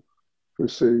people who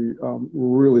see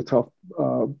really tough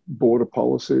border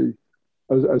policy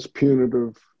as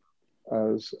punitive,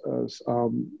 as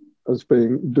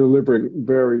being delivering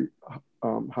very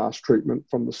harsh treatment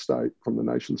from the state, from the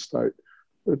nation state,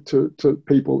 to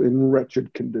people in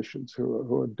wretched conditions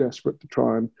who are desperate to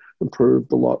try and improve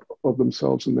the lot of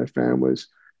themselves and their families,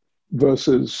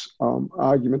 versus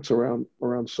arguments around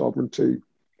sovereignty.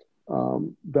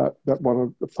 That one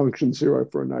of the function zero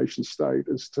for a nation state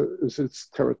is its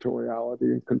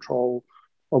territoriality and control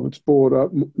of its border,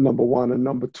 number one, and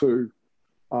number two,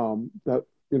 that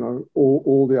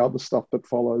all the other stuff that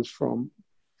follows from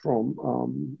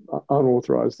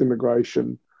unauthorized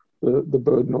immigration, the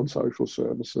burden on social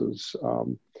services,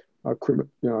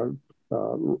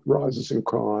 rises in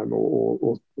crime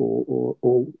or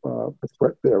a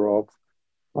threat thereof.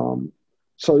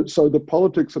 So the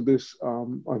politics of this,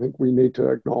 I think we need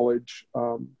to acknowledge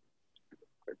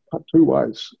two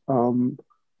ways, and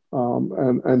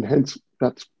hence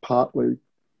that's partly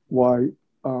why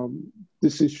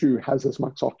this issue has as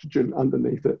much oxygen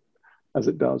underneath it as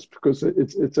it does, because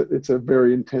it's a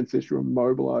very intense issue and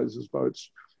mobilizes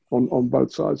votes on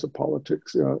both sides of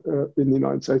politics in the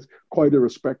United States, quite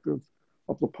irrespective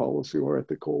of the policy or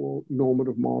ethical or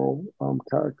normative moral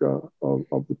character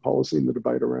of the policy and the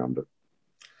debate around it.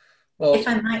 Well, if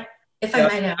I might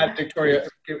add, Victoria,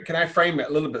 can I frame it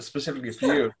a little bit specifically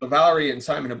for you? So Valerie and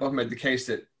Simon have both made the case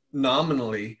that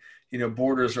nominally,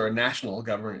 borders are a national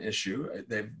government issue.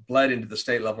 They've bled into the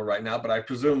state level right now, but I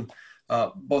presume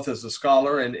both as a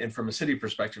scholar and from a city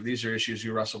perspective, these are issues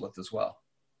you wrestle with as well.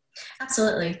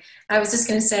 Absolutely. I was just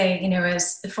going to say,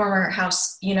 as the former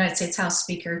United States House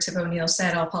Speaker Tip O'Neill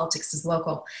said, all politics is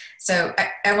local. So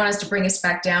I want us to bring us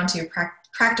back down to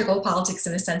practical politics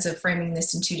in the sense of framing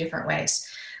this in two different ways.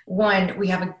 One, we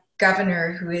have a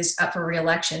governor who is up for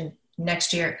re-election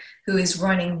next year, who is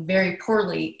running very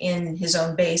poorly in his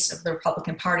own base of the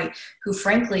Republican Party, who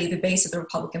frankly, the base of the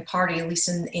Republican Party, at least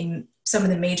in some of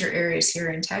the major areas here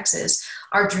in Texas,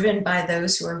 are driven by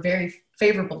those who are very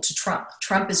favorable to Trump.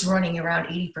 Trump is running around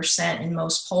 80% in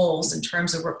most polls in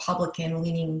terms of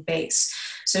Republican-leaning base.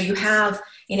 So you have,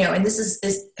 and this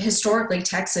is historically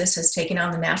Texas has taken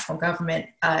on the national government.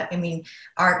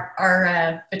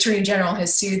 Our Attorney General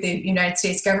has sued the United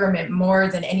States government more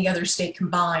than any other state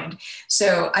combined.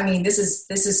 So, this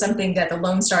is something that the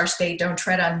Lone Star State, Don't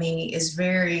Tread on Me, is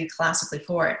very classically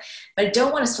for it. But I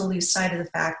don't want us to lose sight of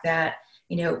the fact that,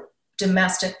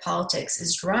 domestic politics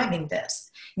is driving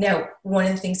this. Now, one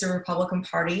of the things the Republican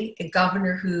Party, a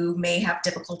governor who may have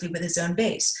difficulty with his own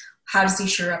base, how does he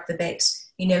shore up the base?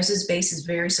 He knows his base is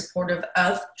very supportive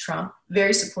of Trump,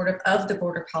 very supportive of the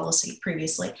border policy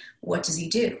previously. What does he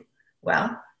do?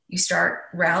 Well, you start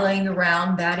rallying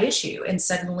around that issue, and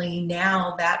suddenly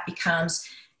now that becomes,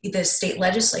 the state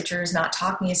legislature is not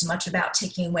talking as much about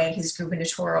taking away his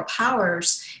gubernatorial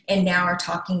powers, and now are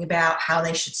talking about how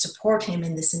they should support him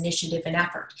in this initiative and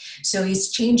effort. So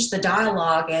he's changed the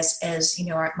dialogue, as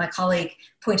my colleague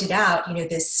pointed out.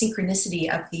 This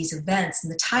synchronicity of these events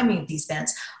and the timing of these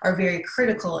events are very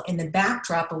critical in the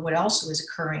backdrop of what also is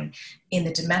occurring in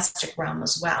the domestic realm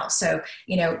as well. So,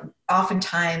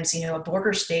 oftentimes, a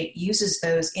border state uses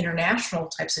those international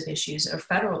types of issues or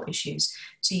federal issues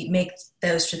to make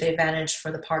those to the advantage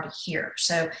for the party here.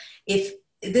 So if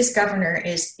this governor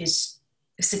is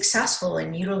successful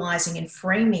in utilizing and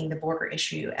framing the border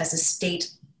issue as a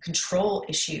state control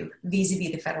issue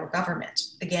vis-a-vis the federal government,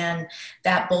 again,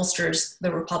 that bolsters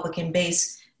the Republican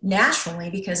base nationally,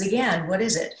 because again, what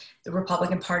is it? The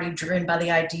Republican Party driven by the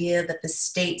idea that the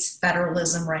state's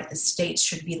federalism, right? The states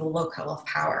should be the locus of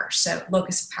power.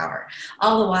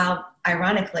 All the while,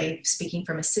 ironically, speaking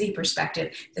from a city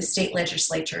perspective, the state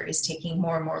legislature is taking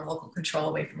more and more local control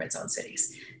away from its own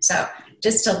cities. So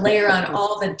just to layer on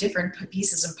all the different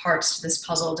pieces and parts to this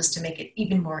puzzle, just to make it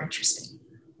even more interesting.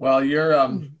 Well,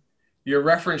 your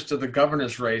reference to the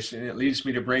governor's race, and it leads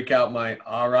me to break out my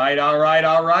all right.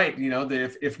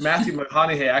 If Matthew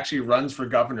McConaughey actually runs for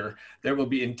governor, there will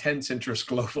be intense interest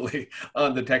globally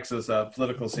on the Texas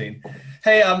political scene.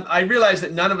 Hey, I realize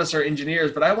that none of us are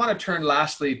engineers, but I want to turn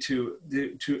lastly to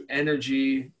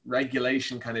energy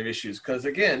regulation kind of issues, because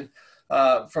again,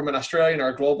 from an Australian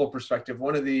or global perspective,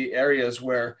 one of the areas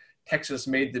where Texas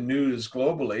made the news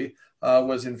globally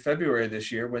was in February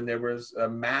this year, when there was a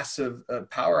massive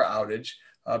power outage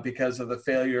because of the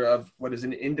failure of what is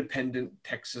an independent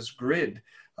Texas grid,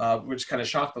 which kind of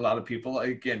shocked a lot of people.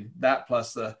 Again, that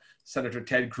plus Senator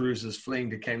Ted Cruz's fleeing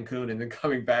to Cancun and then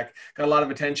coming back got a lot of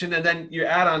attention. And then you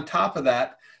add on top of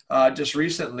that, just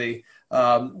recently,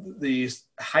 the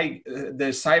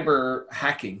cyber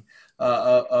hacking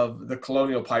of the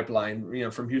Colonial Pipeline,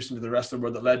 from Houston to the rest of the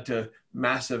world, that led to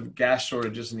massive gas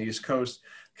shortages in the East Coast.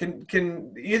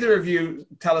 Can either of you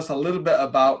tell us a little bit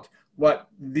about what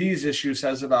these issues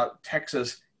says about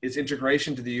Texas, its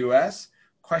integration to the U.S.,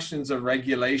 questions of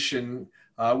regulation,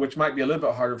 which might be a little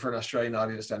bit harder for an Australian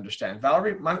audience to understand?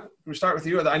 Valerie, might we start with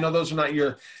you? I know those are not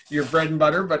your bread and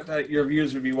butter, but your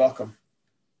views would be welcome.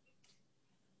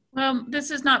 Well, this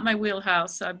is not my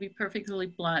wheelhouse, I'll be perfectly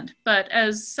blunt. But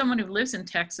as someone who lives in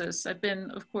Texas, I've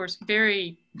been, of course,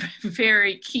 very,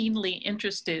 very keenly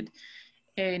interested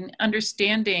in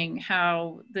understanding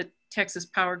how the Texas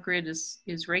power grid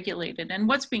is regulated and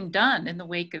what's being done in the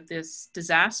wake of this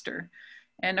disaster.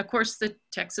 And of course, the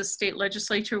Texas state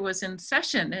legislature was in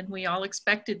session, and we all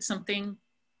expected something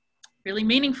really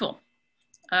meaningful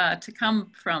to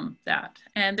come from that.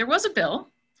 And there was a bill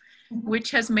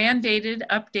which has mandated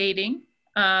updating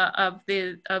of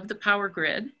the power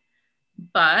grid,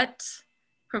 but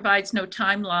provides no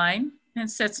timeline and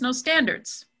sets no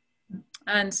standards.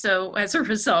 And so as a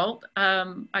result,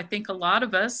 I think a lot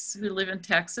of us who live in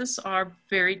Texas are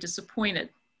very disappointed.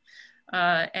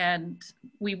 And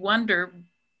we wonder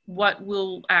what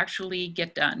will actually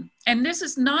get done. And this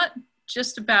is not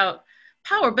just about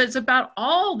power, but it's about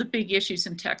all the big issues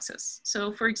in Texas.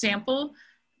 So for example,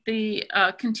 the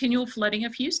continual flooding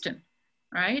of Houston,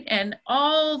 right? And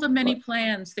all the many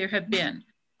plans there have been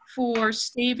for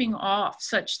staving off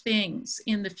such things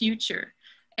in the future,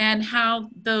 and how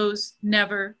those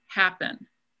never happen,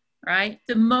 right?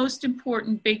 The most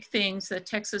important big things that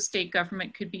Texas state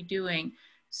government could be doing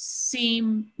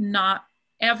seem not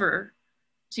ever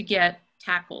to get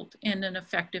tackled in an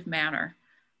effective manner.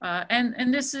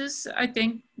 And this is, I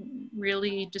think,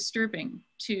 really disturbing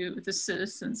to the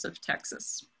citizens of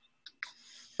Texas.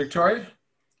 Victoria?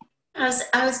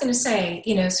 I was going to say,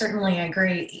 certainly I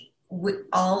agree. We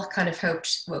all kind of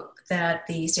hoped that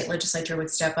the state legislature would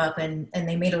step up, and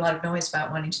they made a lot of noise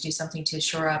about wanting to do something to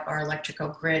shore up our electrical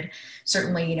grid.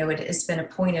 Certainly, it has been a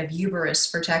point of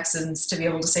hubris for Texans to be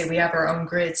able to say we have our own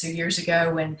grid. So years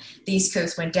ago when the East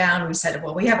Coast went down, we said,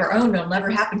 well, we have our own, it'll never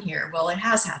happen here. Well, it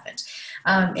has happened.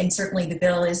 And certainly the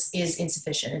bill is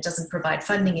insufficient. It doesn't provide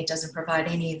funding. It doesn't provide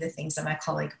any of the things that my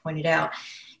colleague pointed out.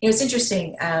 It's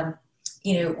interesting.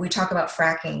 We talk about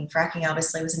fracking. Fracking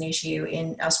obviously was an issue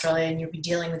in Australia, and you've been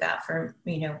dealing with that for,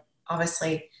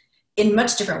 obviously in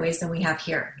much different ways than we have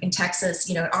here. In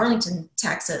Texas, Arlington,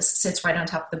 Texas sits right on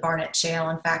top of the Barnett Shale.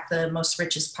 In fact, the most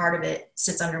richest part of it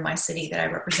sits under my city that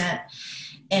I represent.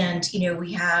 And,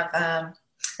 we have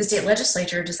the state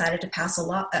legislature decided to pass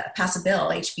a bill,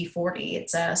 HB 40.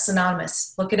 It's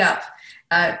synonymous. Look it up.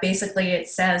 Basically, it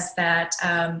says that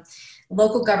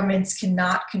local governments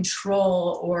cannot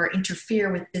control or interfere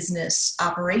with business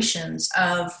operations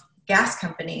of gas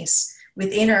companies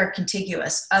within or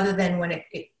contiguous, other than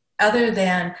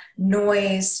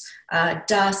noise,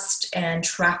 dust, and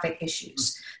traffic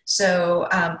issues. So,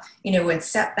 when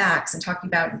setbacks and talking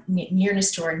about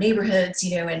nearness to our neighborhoods,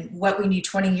 and what we knew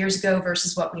 20 years ago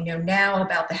versus what we know now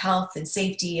about the health and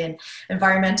safety and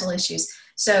environmental issues.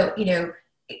 So,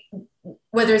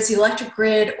 whether it's the electric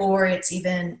grid or it's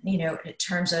even, in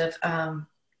terms of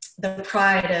the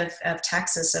pride of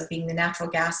Texas, of being the natural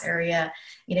gas area,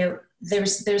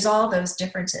 there's all those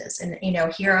differences. And,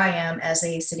 here I am as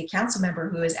a city council member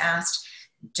who is asked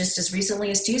just as recently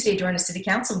as Tuesday during a city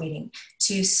council meeting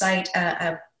to cite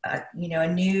a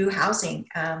new housing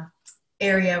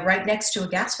area right next to a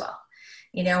gas well.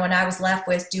 And I was left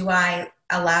with, do I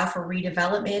allow for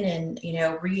redevelopment and,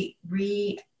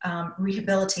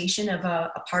 rehabilitation of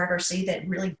a part of our city that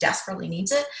really desperately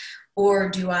needs it? Or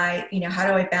do I, how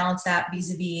do I balance that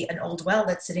vis-a-vis an old well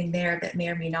that's sitting there that may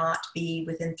or may not be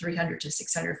within 300 to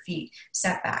 600 feet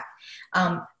setback?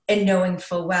 And knowing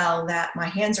full well that my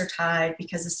hands are tied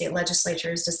because the state legislature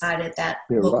has decided that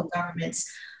local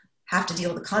governments have to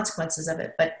deal with the consequences of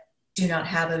it, but do not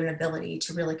have an ability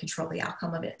to really control the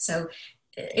outcome of it. So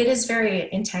it is very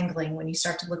entangling when you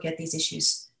start to look at these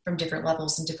issues from different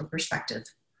levels and different perspectives.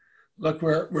 Look,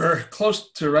 we're close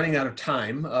to running out of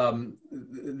time.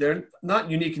 They're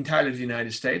not unique entirely to the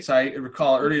United States. I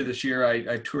recall earlier this year,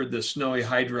 I toured the Snowy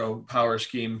Hydro power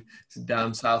scheme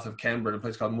down south of Canberra, in a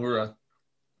place called Moora,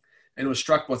 and was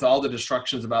struck with all the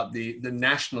destructions about the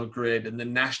national grid and the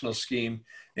national scheme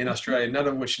in Australia, none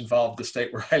of which involved the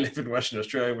state where I live in Western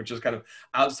Australia, which is kind of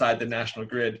outside the national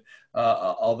grid,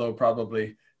 although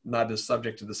probably not as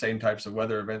subject to the same types of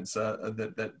weather events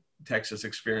that Texas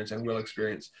experienced and will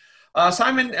experience.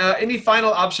 Simon, any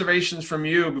final observations from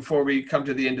you before we come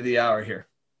to the end of the hour here?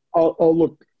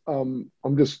 Look,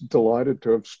 I'm just delighted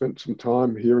to have spent some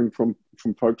time hearing from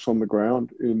folks on the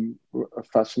ground in a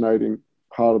fascinating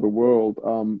part of the world.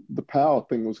 The power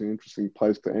thing was an interesting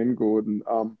place to end, Gordon.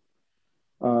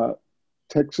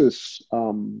 Texas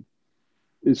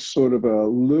is sort of a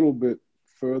little bit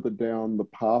further down the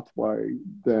pathway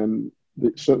than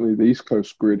certainly the East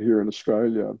Coast grid here in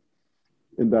Australia,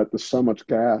 in that there's so much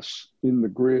gas in the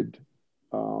grid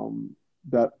and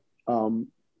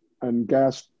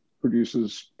gas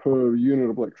produces per unit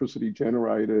of electricity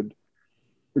generated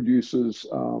produces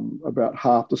about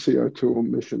half the CO2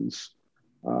 emissions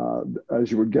as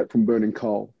you would get from burning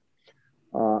coal.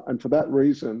 And for that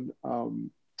reason,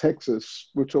 Texas,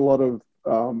 which a lot of,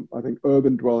 I think,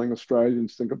 urban dwelling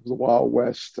Australians think of as the Wild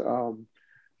West,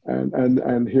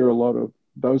 and hear a lot of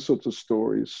those sorts of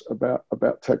stories about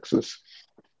Texas,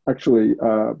 actually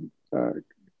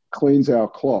cleans our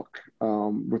clock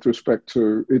with respect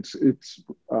to its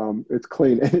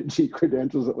clean energy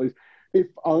credentials, at least, if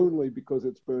only because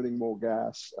it's burning more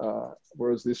gas,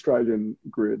 whereas the Australian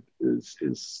grid is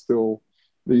still,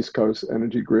 the East Coast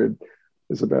energy grid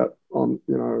is about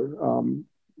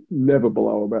never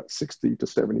below about 60 to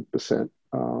 70%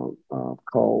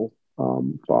 coal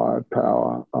fired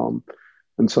power,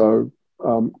 and so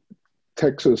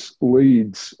Texas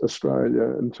leads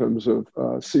Australia in terms of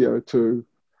CO2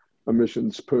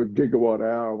 emissions per gigawatt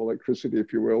hour of electricity,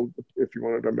 if you will, if you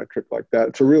wanted a metric like that.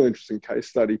 It's a really interesting case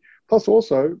study. Plus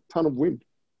also a ton of wind,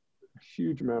 a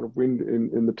huge amount of wind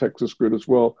in the Texas grid as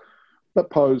well.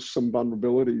 That posed some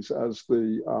vulnerabilities as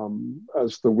the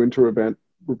winter event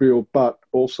revealed, but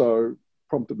also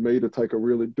prompted me to take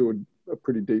do a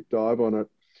pretty deep dive on it.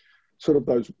 Sort of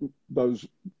those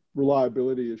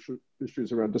reliability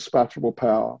issues around dispatchable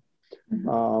power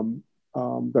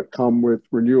that come with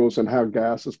renewals, and how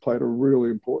gas has played a really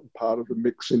important part of the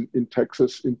mix in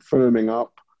Texas in firming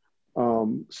up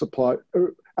supply,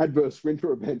 adverse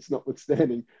winter events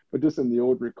notwithstanding, but just in the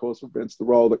ordinary course of events, the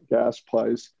role that gas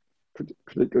plays,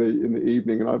 particularly in the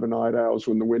evening and overnight hours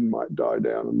when the wind might die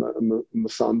down and the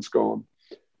sun's gone.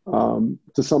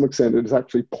 To some extent, it is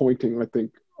actually pointing, I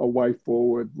think, a way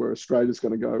forward where Australia's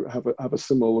going to go have a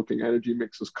similar looking energy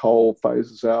mix as coal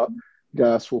phases out.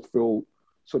 Gas will fill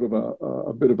sort of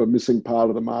a bit of a missing part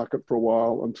of the market for a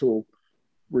while until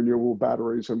renewable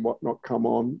batteries and whatnot come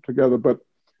on together. But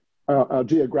our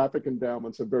geographic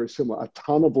endowments are very similar. A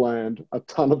ton of land, a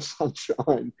ton of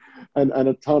sunshine, and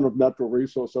a ton of natural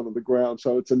resource under the ground.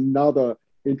 So it's another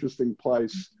interesting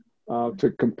place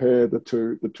to compare the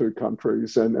two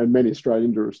countries and many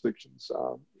Australian jurisdictions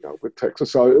with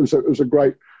Texas. So it was a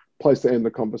great place to end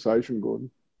the conversation,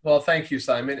 Gordon. Well, thank you,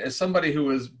 Simon. As somebody who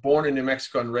was born in New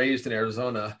Mexico and raised in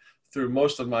Arizona, through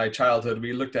most of my childhood,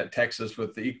 we looked at Texas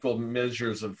with the equal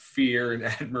measures of fear and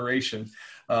admiration.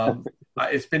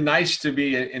 It's been nice to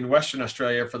be in Western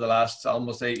Australia for the last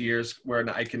almost 8 years, where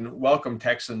I can welcome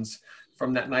Texans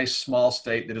from that nice small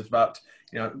state that is about,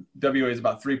 WA is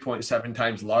about 3.7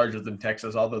 times larger than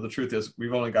Texas, although the truth is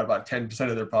we've only got about 10%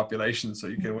 of their population, so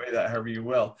you can weigh that however you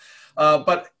will.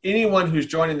 But anyone who's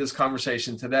joining this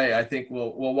conversation today, I think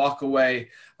will walk away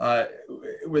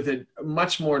with a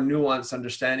much more nuanced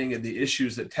understanding of the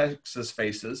issues that Texas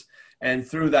faces, and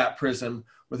through that prism,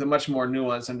 with a much more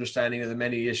nuanced understanding of the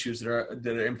many issues that are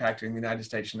impacting the United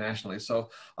States nationally. So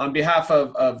on behalf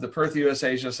of the Perth US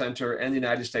Asia Center and the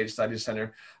United States Studies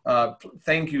Center,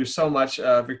 thank you so much,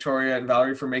 Victoria and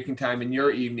Valerie, for making time in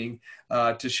your evening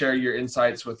to share your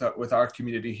insights with our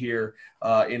community here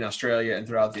in Australia and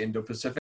throughout the Indo-Pacific.